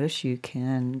 Notice you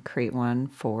can create one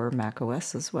for Mac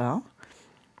OS as well.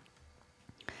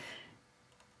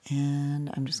 And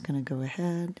I'm just going to go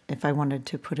ahead. If I wanted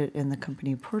to put it in the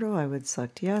company portal, I would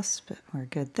select yes, but we're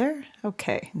good there.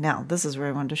 Okay, now this is where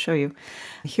I wanted to show you.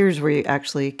 Here's where you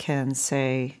actually can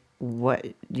say what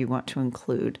you want to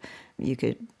include. You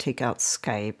could take out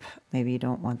Skype. Maybe you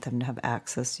don't want them to have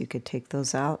access. You could take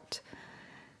those out.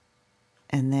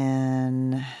 And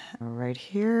then right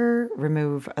here,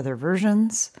 remove other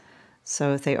versions.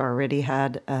 So if they already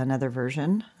had another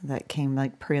version that came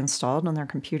like pre-installed on their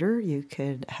computer, you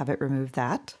could have it remove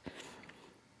that.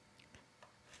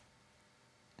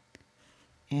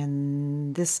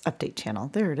 And this update channel,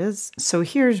 there it is. So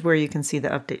here's where you can see the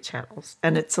update channels.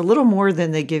 And it's a little more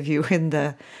than they give you in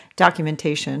the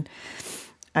documentation.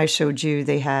 I showed you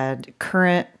they had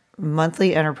current,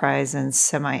 monthly enterprise, and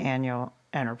semi-annual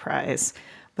enterprise.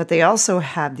 But they also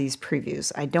have these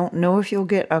previews. I don't know if you'll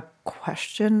get a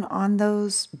question on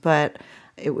those, but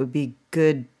it would be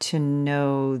good to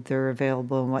know they're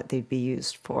available and what they'd be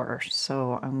used for.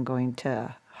 So I'm going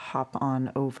to hop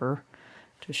on over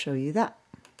to show you that.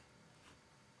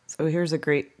 So here's a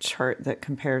great chart that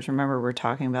compares. Remember, we're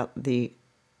talking about the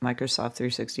Microsoft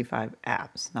 365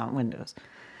 apps, not Windows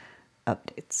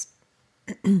updates.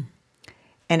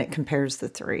 And it compares the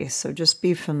three. So just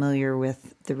be familiar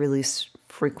with the release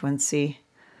frequency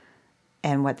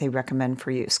and what they recommend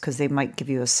for use, because they might give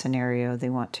you a scenario. They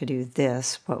want to do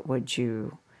this. Which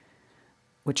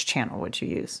channel would you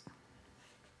use?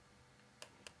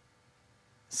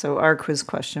 So our quiz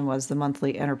question was the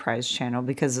monthly enterprise channel,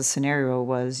 because the scenario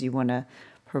was you want to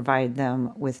provide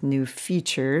them with new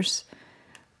features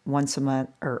once a month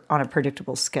or on a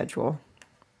predictable schedule.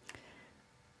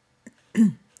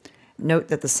 Note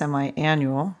that the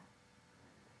semi-annual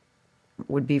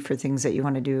would be for things that you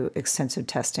want to do extensive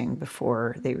testing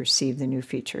before they receive the new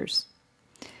features.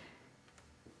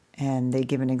 And they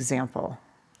give an example,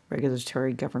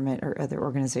 regulatory, government, or other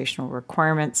organizational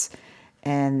requirements.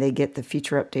 And they get the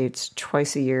feature updates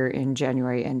twice a year in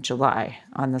January and July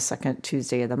on the second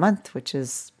Tuesday of the month, which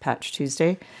is Patch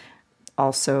Tuesday.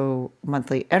 Also,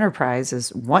 monthly enterprise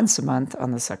is once a month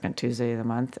on the second Tuesday of the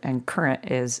month, and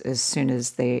current is as soon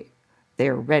as they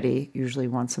are ready, usually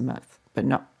once a month, but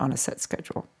not on a set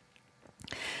schedule.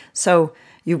 So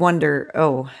you wonder,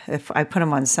 oh, if I put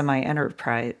them on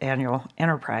semi-enterprise, annual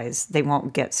enterprise, they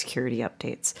won't get security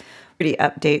updates. Security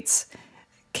updates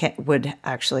would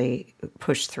actually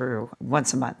push through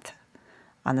once a month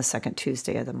on the second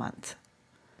Tuesday of the month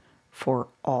for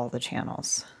all the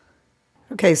channels.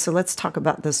 Okay, so let's talk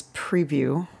about this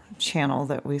preview channel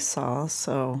that we saw.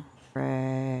 So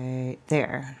right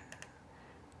there,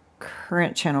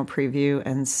 current channel preview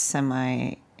and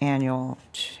semi-annual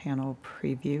channel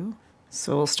preview.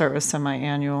 So we'll start with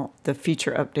semi-annual. The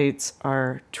feature updates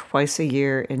are twice a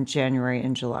year in January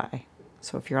and July.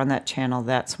 So if you're on that channel,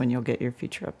 that's when you'll get your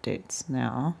feature updates.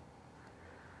 Now,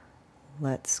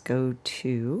 let's go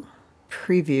to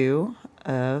preview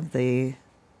of the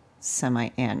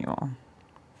semi-annual.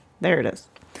 There it is.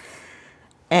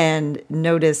 And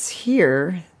notice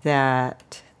here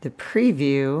that the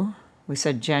preview, we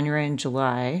said January and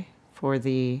July for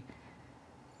the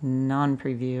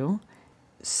non-preview.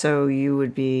 So you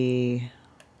would be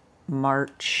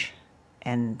March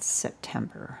and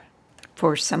September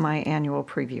for semi-annual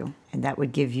preview. And that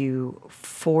would give you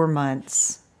 4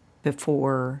 months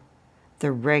before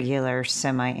the regular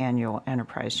semi-annual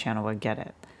enterprise channel would get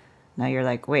it. Now you're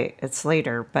like, wait, it's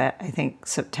later, but I think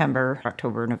September,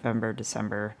 October, November,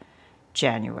 December,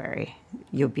 January,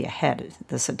 you'll be ahead.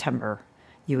 The September,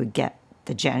 you would get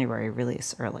the January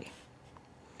release early.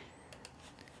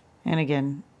 And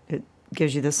again, it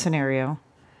gives you the scenario.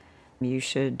 You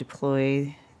should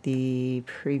deploy the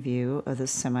preview of the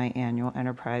semi-annual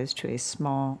enterprise to a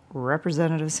small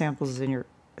representative sample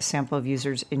of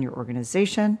users in your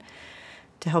organization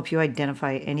to help you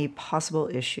identify any possible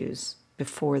issues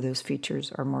before those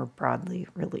features are more broadly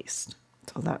released.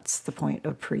 So that's the point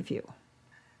of preview.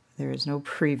 There is no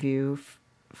preview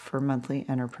for monthly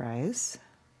enterprise,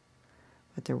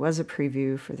 but there was a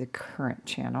preview for the current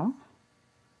channel.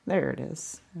 There it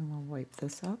is, and we'll wipe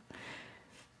this up.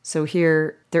 So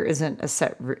here, there isn't a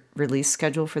set release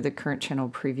schedule for the current channel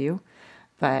preview,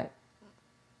 but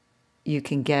you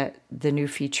can get the new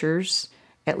features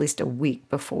at least a week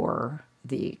before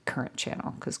the current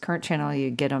channel, because current channel, you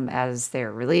get them as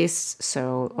they're released.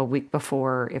 So a week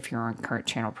before, if you're on current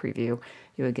channel preview,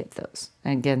 you would get those.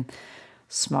 And again,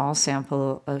 small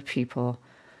sample of people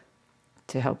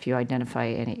to help you identify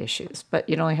any issues, but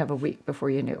you'd only have a week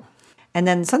before you knew. And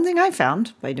then something I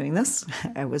found by doing this,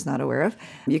 I was not aware of,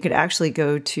 you could actually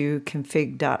go to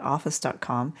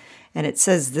config.office.com and it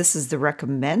says this is the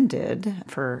recommended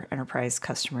for enterprise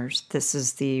customers. This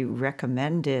is the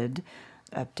recommended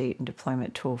update and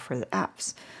deployment tool for the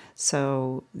apps.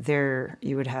 So there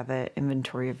you would have an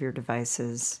inventory of your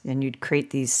devices and you'd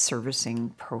create these servicing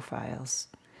profiles.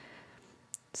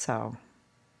 So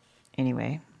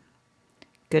anyway,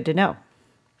 good to know.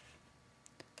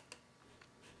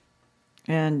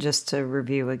 And just to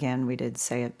review again, we did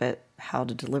say it, but how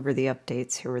to deliver the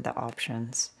updates, here were the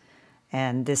options.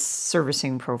 And this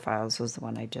servicing profiles was the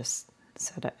one I just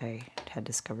said I had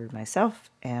discovered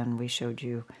myself. And we showed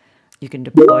you, you can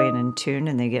deploy and in tune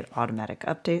and they get automatic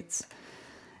updates.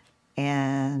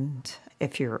 And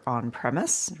if you're on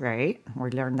premise, right, we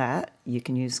learned that, you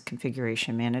can use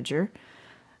Configuration Manager.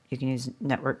 You can use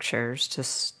network shares to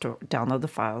download the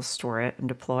files, store it, and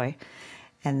deploy.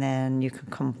 And then you can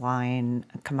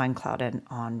combine cloud and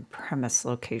on-premise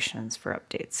locations for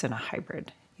updates in a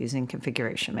hybrid using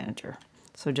Configuration Manager.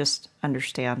 So just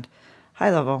understand,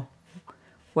 high level,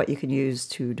 what you can use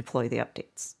to deploy the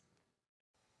updates.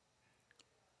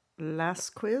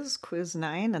 Last quiz, quiz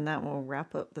 9, and that will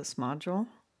wrap up this module.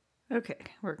 Okay,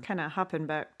 we're kind of hopping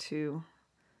back to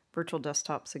virtual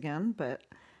desktops again, but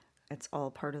it's all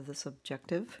part of this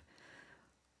objective.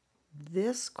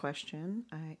 This question,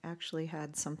 I actually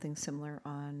had something similar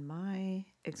on my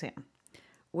exam.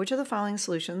 Which of the following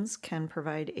solutions can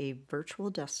provide a virtual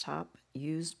desktop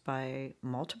used by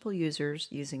multiple users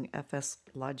using FS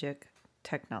Logic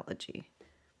technology?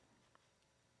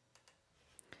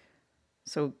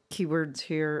 So keywords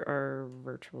here are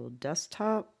virtual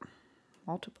desktop,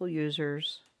 multiple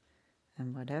users,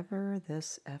 and whatever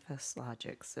this FS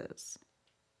Logic says.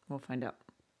 We'll find out.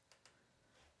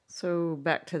 So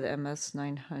back to the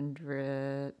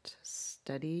MS-900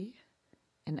 study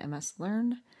in MS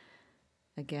Learn.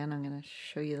 Again, I'm going to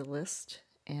show you the list,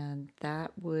 and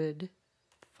that would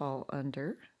fall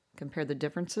under compare the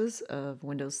differences of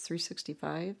Windows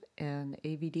 365 and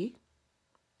AVD.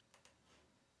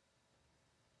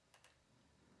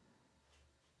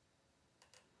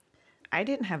 I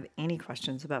didn't have any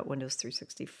questions about Windows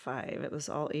 365. It was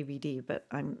all AVD, but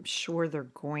I'm sure they're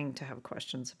going to have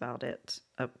questions about it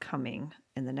upcoming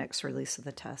in the next release of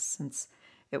the test, since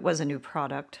it was a new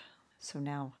product. So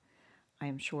now I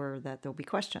am sure that there'll be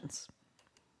questions.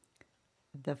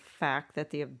 The fact that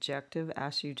the objective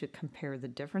asks you to compare the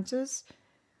differences,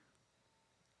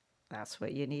 that's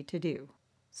what you need to do.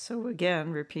 So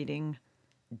again, repeating,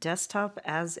 desktop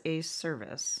as a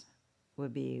service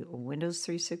would be Windows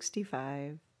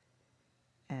 365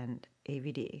 and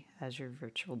AVD as your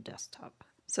virtual desktop.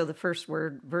 So the first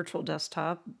word, virtual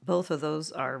desktop, both of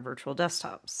those are virtual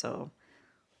desktops. So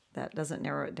that doesn't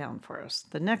narrow it down for us.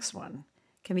 The next one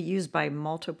can be used by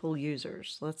multiple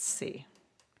users. Let's see.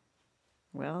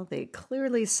 Well, they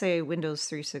clearly say Windows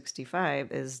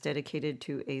 365 is dedicated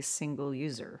to a single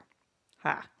user.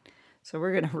 Ha! So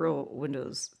we're going to rule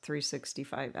Windows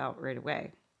 365 out right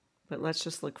away. But let's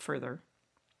just look further.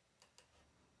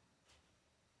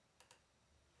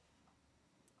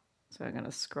 So I'm going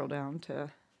to scroll down to,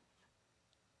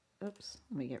 oops,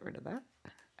 let me get rid of that.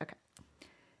 Okay.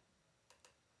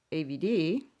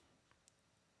 AVD.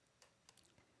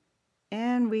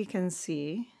 And we can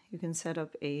see, you can set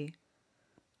up a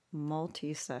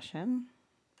multi-session.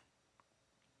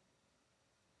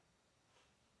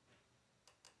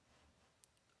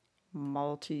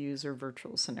 Multi-user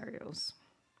virtual scenarios.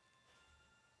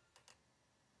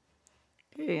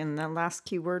 Okay, and the last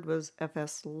keyword was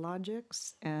FS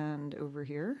Logics, and over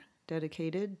here,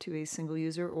 dedicated to a single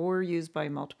user or used by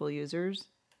multiple users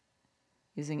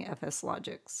using FS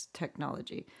Logics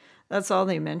technology. That's all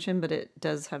they mentioned, but it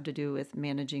does have to do with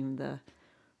managing the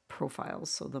profiles,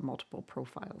 so the multiple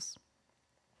profiles.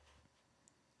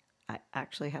 I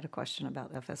actually had a question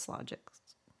about FS Logics.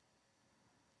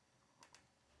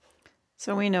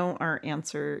 So we know our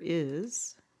answer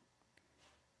is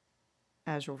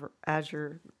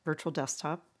Azure Virtual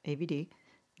Desktop, AVD,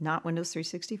 not Windows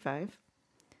 365.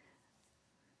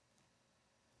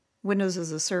 Windows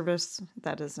as a service,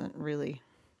 that isn't really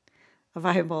a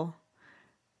viable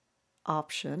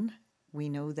option. We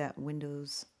know that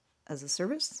Windows as a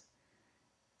service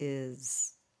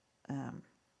is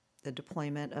the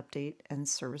deployment, update, and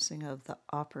servicing of the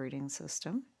operating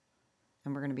system.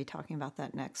 And we're going to be talking about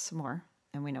that next some more.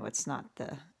 And we know it's not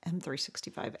the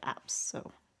M365 apps,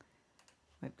 so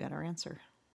we've got our answer.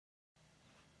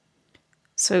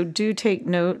 So do take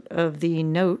note of the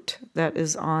note that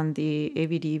is on the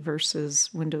AVD versus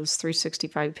Windows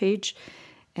 365 page.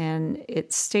 And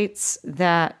it states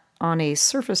that on a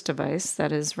Surface device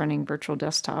that is running virtual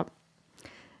desktop,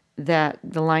 that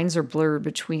the lines are blurred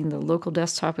between the local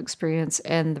desktop experience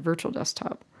and the virtual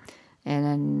desktop. And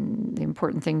then the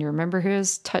important thing to remember here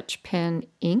is touch pen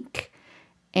ink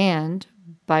and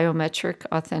biometric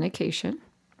authentication.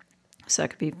 So that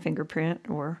could be fingerprint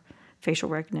or facial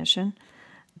recognition.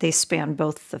 They span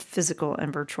both the physical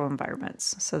and virtual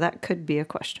environments. So that could be a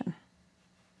question.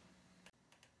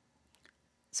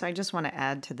 So I just want to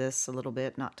add to this a little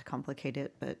bit, not to complicate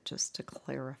it, but just to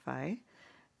clarify.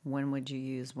 When would you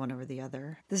use one over the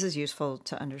other? This is useful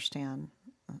to understand,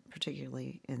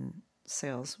 particularly in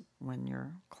sales, when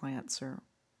your clients are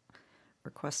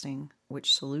requesting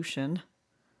which solution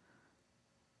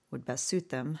would best suit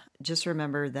them. Just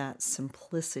remember that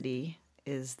simplicity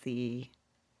is the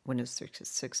Windows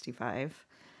 365,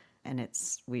 and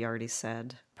it's, we already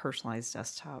said, personalized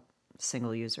desktop,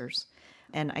 single users.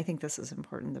 And I think this is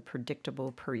important, the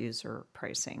predictable per user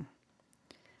pricing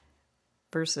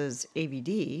versus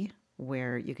AVD,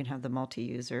 where you can have the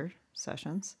multi-user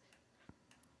sessions,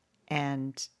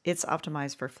 and it's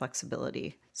optimized for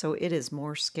flexibility. So it is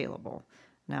more scalable.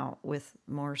 Now, with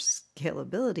more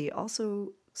scalability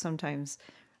also sometimes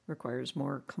requires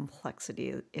more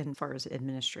complexity in far as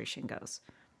administration goes.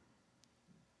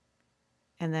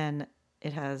 And then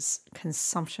it has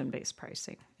consumption-based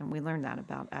pricing. And we learned that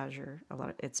about Azure a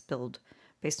lot. It's billed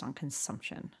based on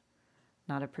consumption,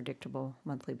 not a predictable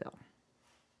monthly bill.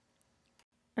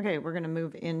 Okay, we're going to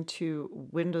move into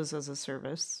Windows as a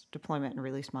Service deployment and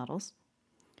release models.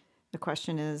 The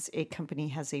question is, a company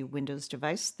has a Windows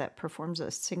device that performs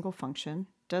a single function,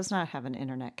 does not have an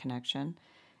internet connection,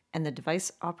 and the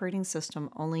device operating system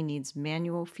only needs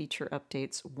manual feature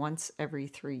updates once every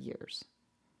 3 years.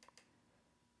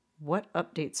 What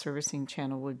update servicing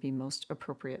channel would be most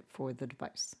appropriate for the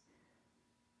device?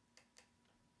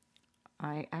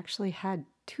 I actually had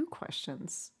 2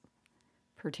 questions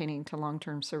pertaining to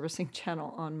long-term servicing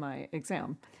channel on my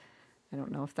exam. I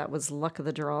don't know if that was luck of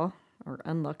the draw or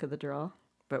unluck of the draw,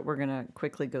 but we're going to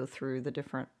quickly go through the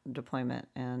different deployment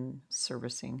and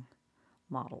servicing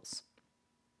models.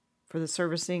 For the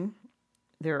servicing,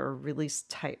 there are release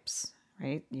types,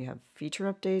 right? You have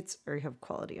feature updates or you have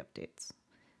quality updates.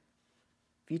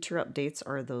 Feature updates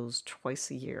are those twice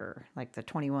a year, like the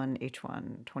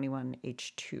 21H1,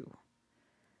 21H2.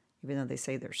 Even though they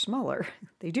say they're smaller,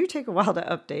 they do take a while to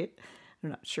update.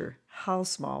 I'm not sure how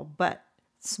small, but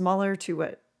smaller to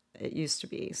what it used to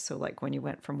be. So like when you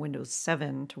went from Windows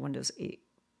 7 to Windows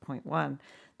 8.1,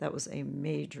 that was a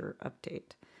major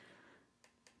update.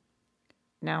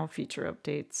 Now feature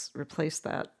updates replace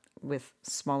that with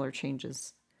smaller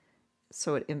changes,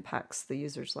 so it impacts the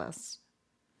users less.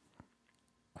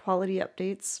 Quality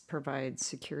updates provide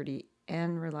security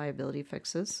and reliability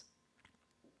fixes,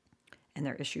 and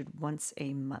they're issued once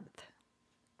a month.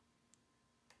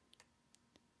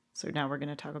 So now we're going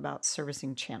to talk about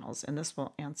servicing channels, and this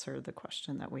will answer the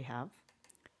question that we have.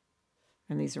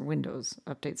 And these are Windows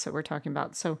updates that we're talking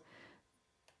about. So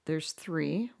there's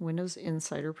 3: Windows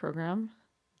Insider Program,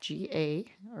 GA,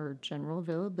 or General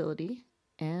Availability,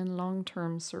 and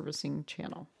Long-Term Servicing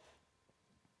Channel.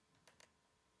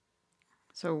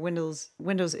 So Windows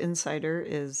Insider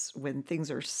is when things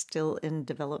are still in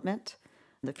development,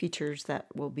 the features that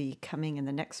will be coming in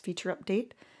the next feature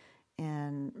update.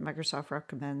 And Microsoft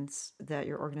recommends that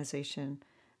your organization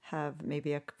have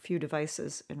maybe a few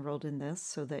devices enrolled in this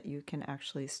so that you can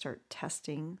actually start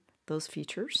testing those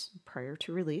features prior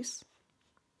to release.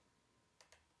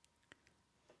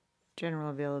 General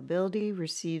Availability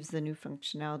receives the new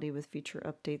functionality with feature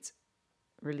updates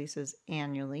releases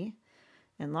annually.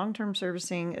 And long-term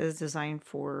servicing is designed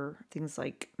for things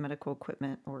like medical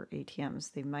equipment or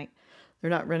ATMs.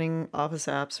 They're not running Office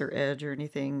apps or Edge or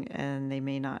anything, and they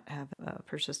may not have a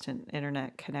persistent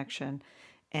internet connection,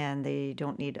 and they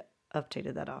don't need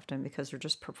updated that often because they're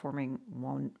just performing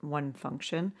one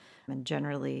function, and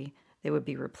generally they would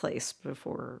be replaced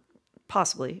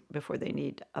possibly before they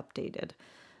need updated.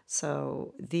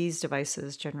 So these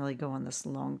devices generally go on this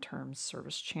long-term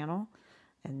service channel,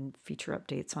 and feature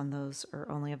updates on those are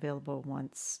only available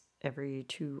once every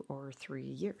 2 or 3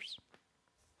 years.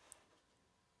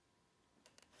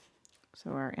 So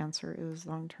our answer is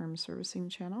long-term servicing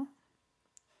channel.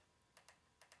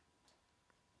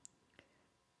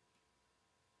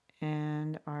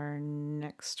 And our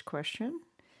next question.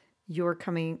 Your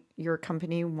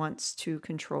company wants to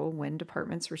control when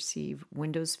departments receive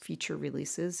Windows feature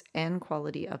releases and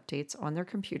quality updates on their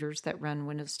computers that run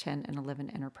Windows 10 and 11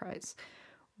 Enterprise.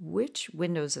 Which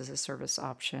Windows as a Service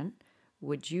option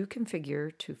would you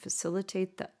configure to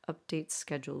facilitate the update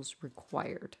schedules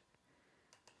required?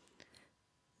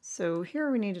 So here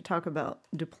we need to talk about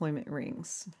deployment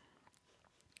rings.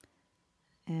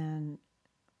 And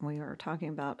we are talking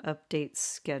about update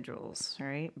schedules,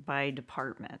 right, by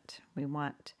department. We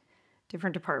want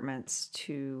different departments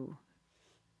to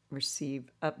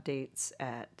receive updates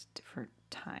at different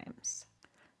times.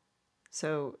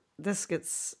 So this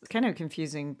gets kind of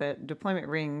confusing, but deployment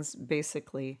rings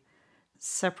basically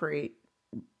separate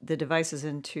the devices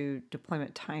into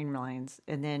deployment timelines,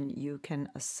 and then you can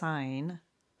assign,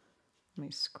 let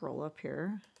me scroll up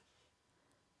here,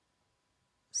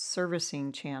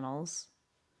 servicing channels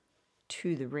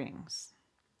to the rings.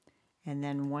 And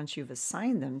then once you've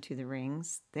assigned them to the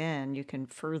rings, then you can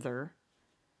further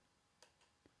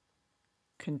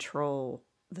control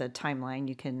the timeline.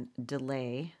 You can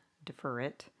defer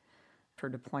it for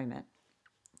deployment.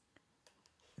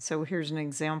 So here's an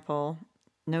example.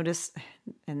 Notice,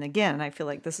 and again, I feel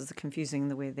like this is confusing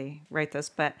the way they write this,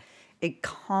 but a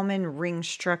common ring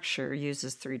structure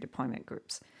uses 3 deployment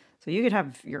groups. So you could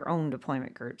have your own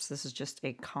deployment groups. This is just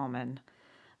a common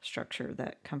structure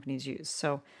that companies use.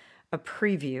 So a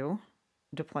preview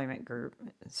deployment group,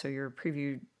 so your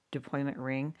preview deployment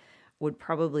ring would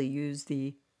probably use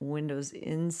the Windows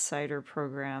Insider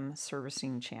Program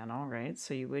servicing channel, right?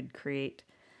 So you would create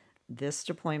this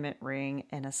deployment ring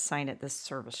and assign it this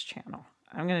service channel.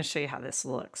 I'm going to show you how this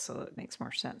looks so it makes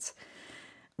more sense.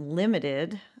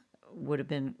 Limited would have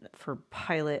been for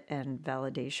pilot and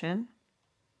validation.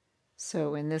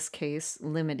 So in this case,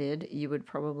 limited, you would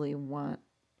probably want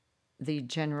the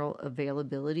general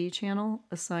availability channel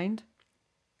assigned.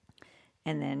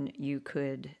 And then you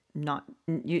could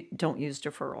you don't use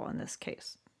deferral in this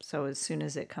case. So as soon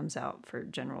as it comes out for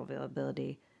general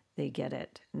availability, they get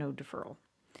it, no deferral.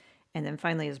 And then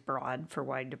finally is broad for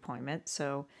wide deployment.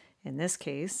 So in this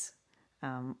case,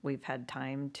 we've had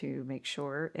time to make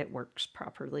sure it works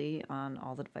properly on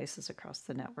all the devices across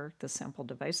the network, the sample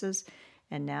devices,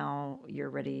 and now you're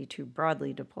ready to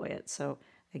broadly deploy it. So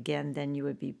again, then you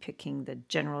would be picking the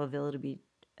general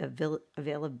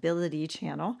availability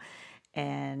channel,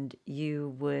 and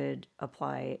you would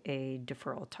apply a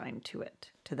deferral time to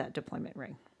it, to that deployment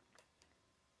ring.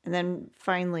 And then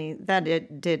finally,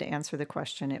 it did answer the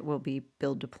question. It will be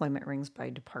build deployment rings by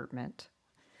department.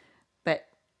 But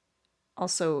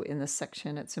also in this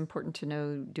section, it's important to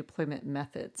know deployment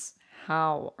methods.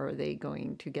 How are they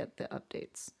going to get the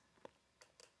updates?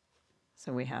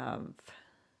 So we have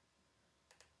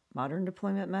modern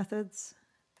deployment methods,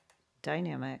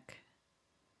 dynamic,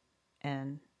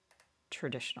 and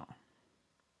traditional.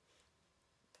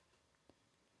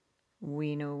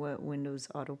 We know what Windows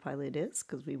Autopilot is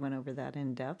because we went over that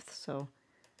in depth. So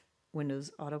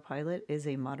Windows Autopilot is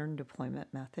a modern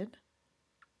deployment method.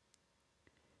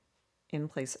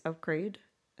 In-place upgrade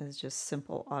is just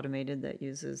simple automated that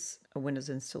uses a Windows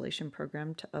installation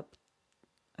program to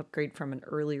upgrade from an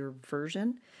earlier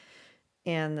version.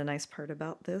 And the nice part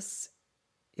about this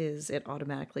is it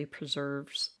automatically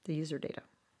preserves the user data.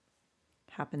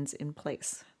 Happens in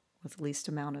place with least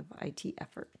amount of IT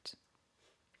effort.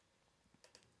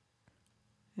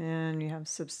 And you have,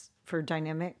 for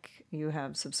dynamic, you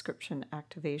have subscription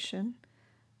activation.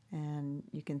 And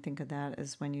you can think of that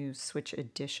as when you switch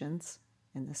editions.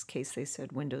 In this case, they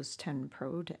said Windows 10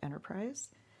 Pro to Enterprise.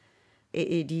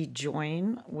 AAD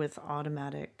join with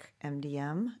automatic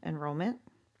MDM enrollment.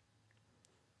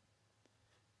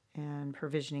 And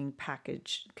provisioning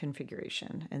package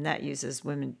configuration. And that uses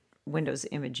Windows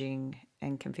Imaging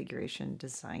and Configuration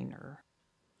Designer.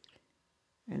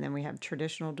 And then we have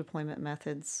traditional deployment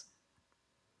methods.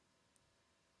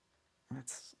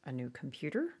 That's a new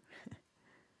computer.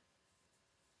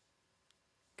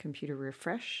 Computer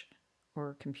refresh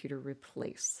or computer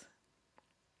replace.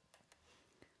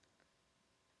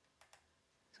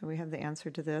 So we have the answer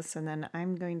to this, and then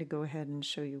I'm going to go ahead and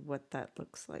show you what that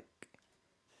looks like.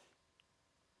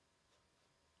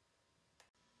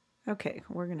 Okay,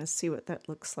 we're going to see what that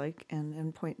looks like in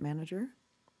Endpoint Manager.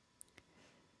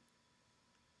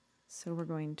 So we're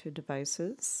going to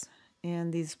Devices,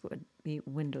 and these would be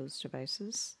Windows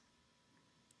devices.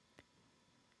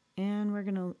 And we're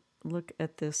going to look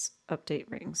at this update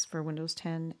rings for Windows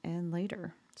 10 and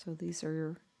later. So these are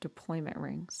your deployment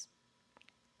rings.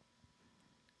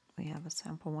 We have a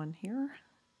sample one here.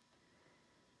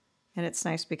 And it's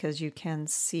nice because you can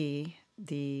see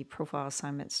the profile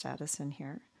assignment status in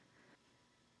here.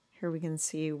 Here we can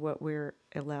see what we're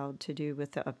allowed to do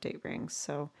with the update rings.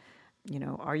 So, you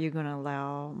know, are you going to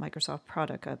allow Microsoft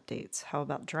product updates? How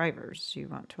about drivers? Do you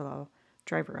want to allow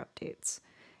driver updates?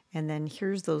 And then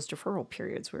here's those deferral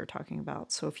periods we were talking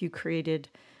about. So if you created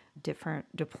different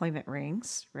deployment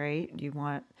rings, right, you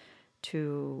want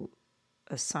to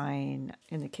assign,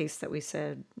 in the case that we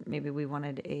said maybe we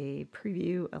wanted a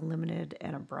preview, a limited,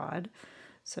 and a broad.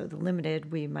 So the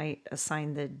limited, we might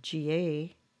assign the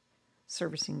GA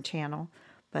servicing channel,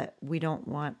 but we don't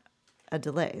want a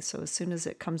delay. So as soon as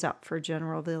it comes out for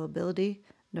general availability,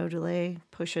 no delay,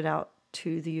 push it out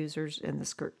to the users in the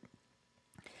skirt.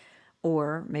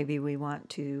 Or maybe we want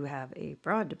to have a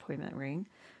broad deployment ring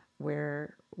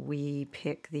where we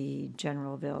pick the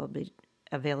general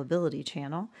availability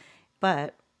channel,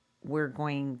 but we're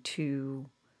going to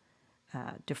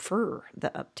defer the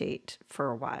update for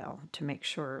a while to make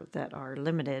sure that our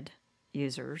limited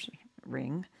users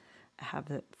ring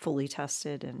have it fully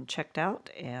tested and checked out,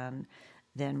 and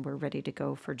then we're ready to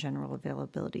go for general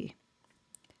availability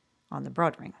on the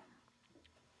broad ring.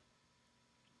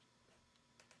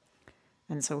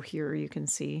 And so here you can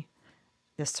see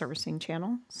this servicing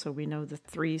channel. So we know the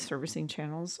 3 servicing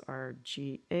channels are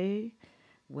GA,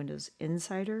 Windows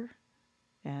Insider,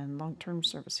 and long-term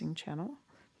servicing channel.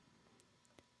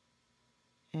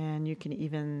 And you can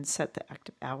even set the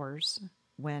active hours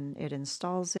when it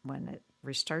installs it, when it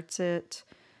restarts it,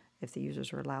 if the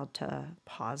users are allowed to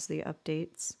pause the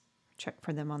updates, check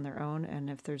for them on their own, and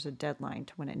if there's a deadline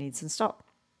to when it needs installed.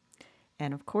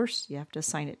 And of course, you have to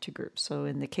assign it to groups. So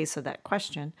in the case of that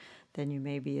question, then you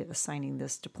may be assigning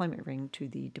this deployment ring to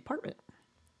the department.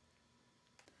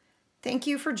 Thank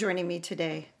you for joining me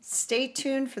today. Stay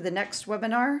tuned for the next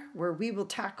webinar where we will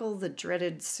tackle the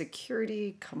dreaded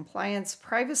security, compliance,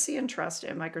 privacy, and trust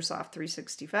in Microsoft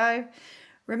 365.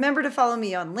 Remember to follow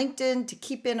me on LinkedIn to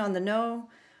keep in on the know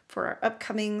for our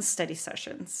upcoming study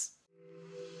sessions.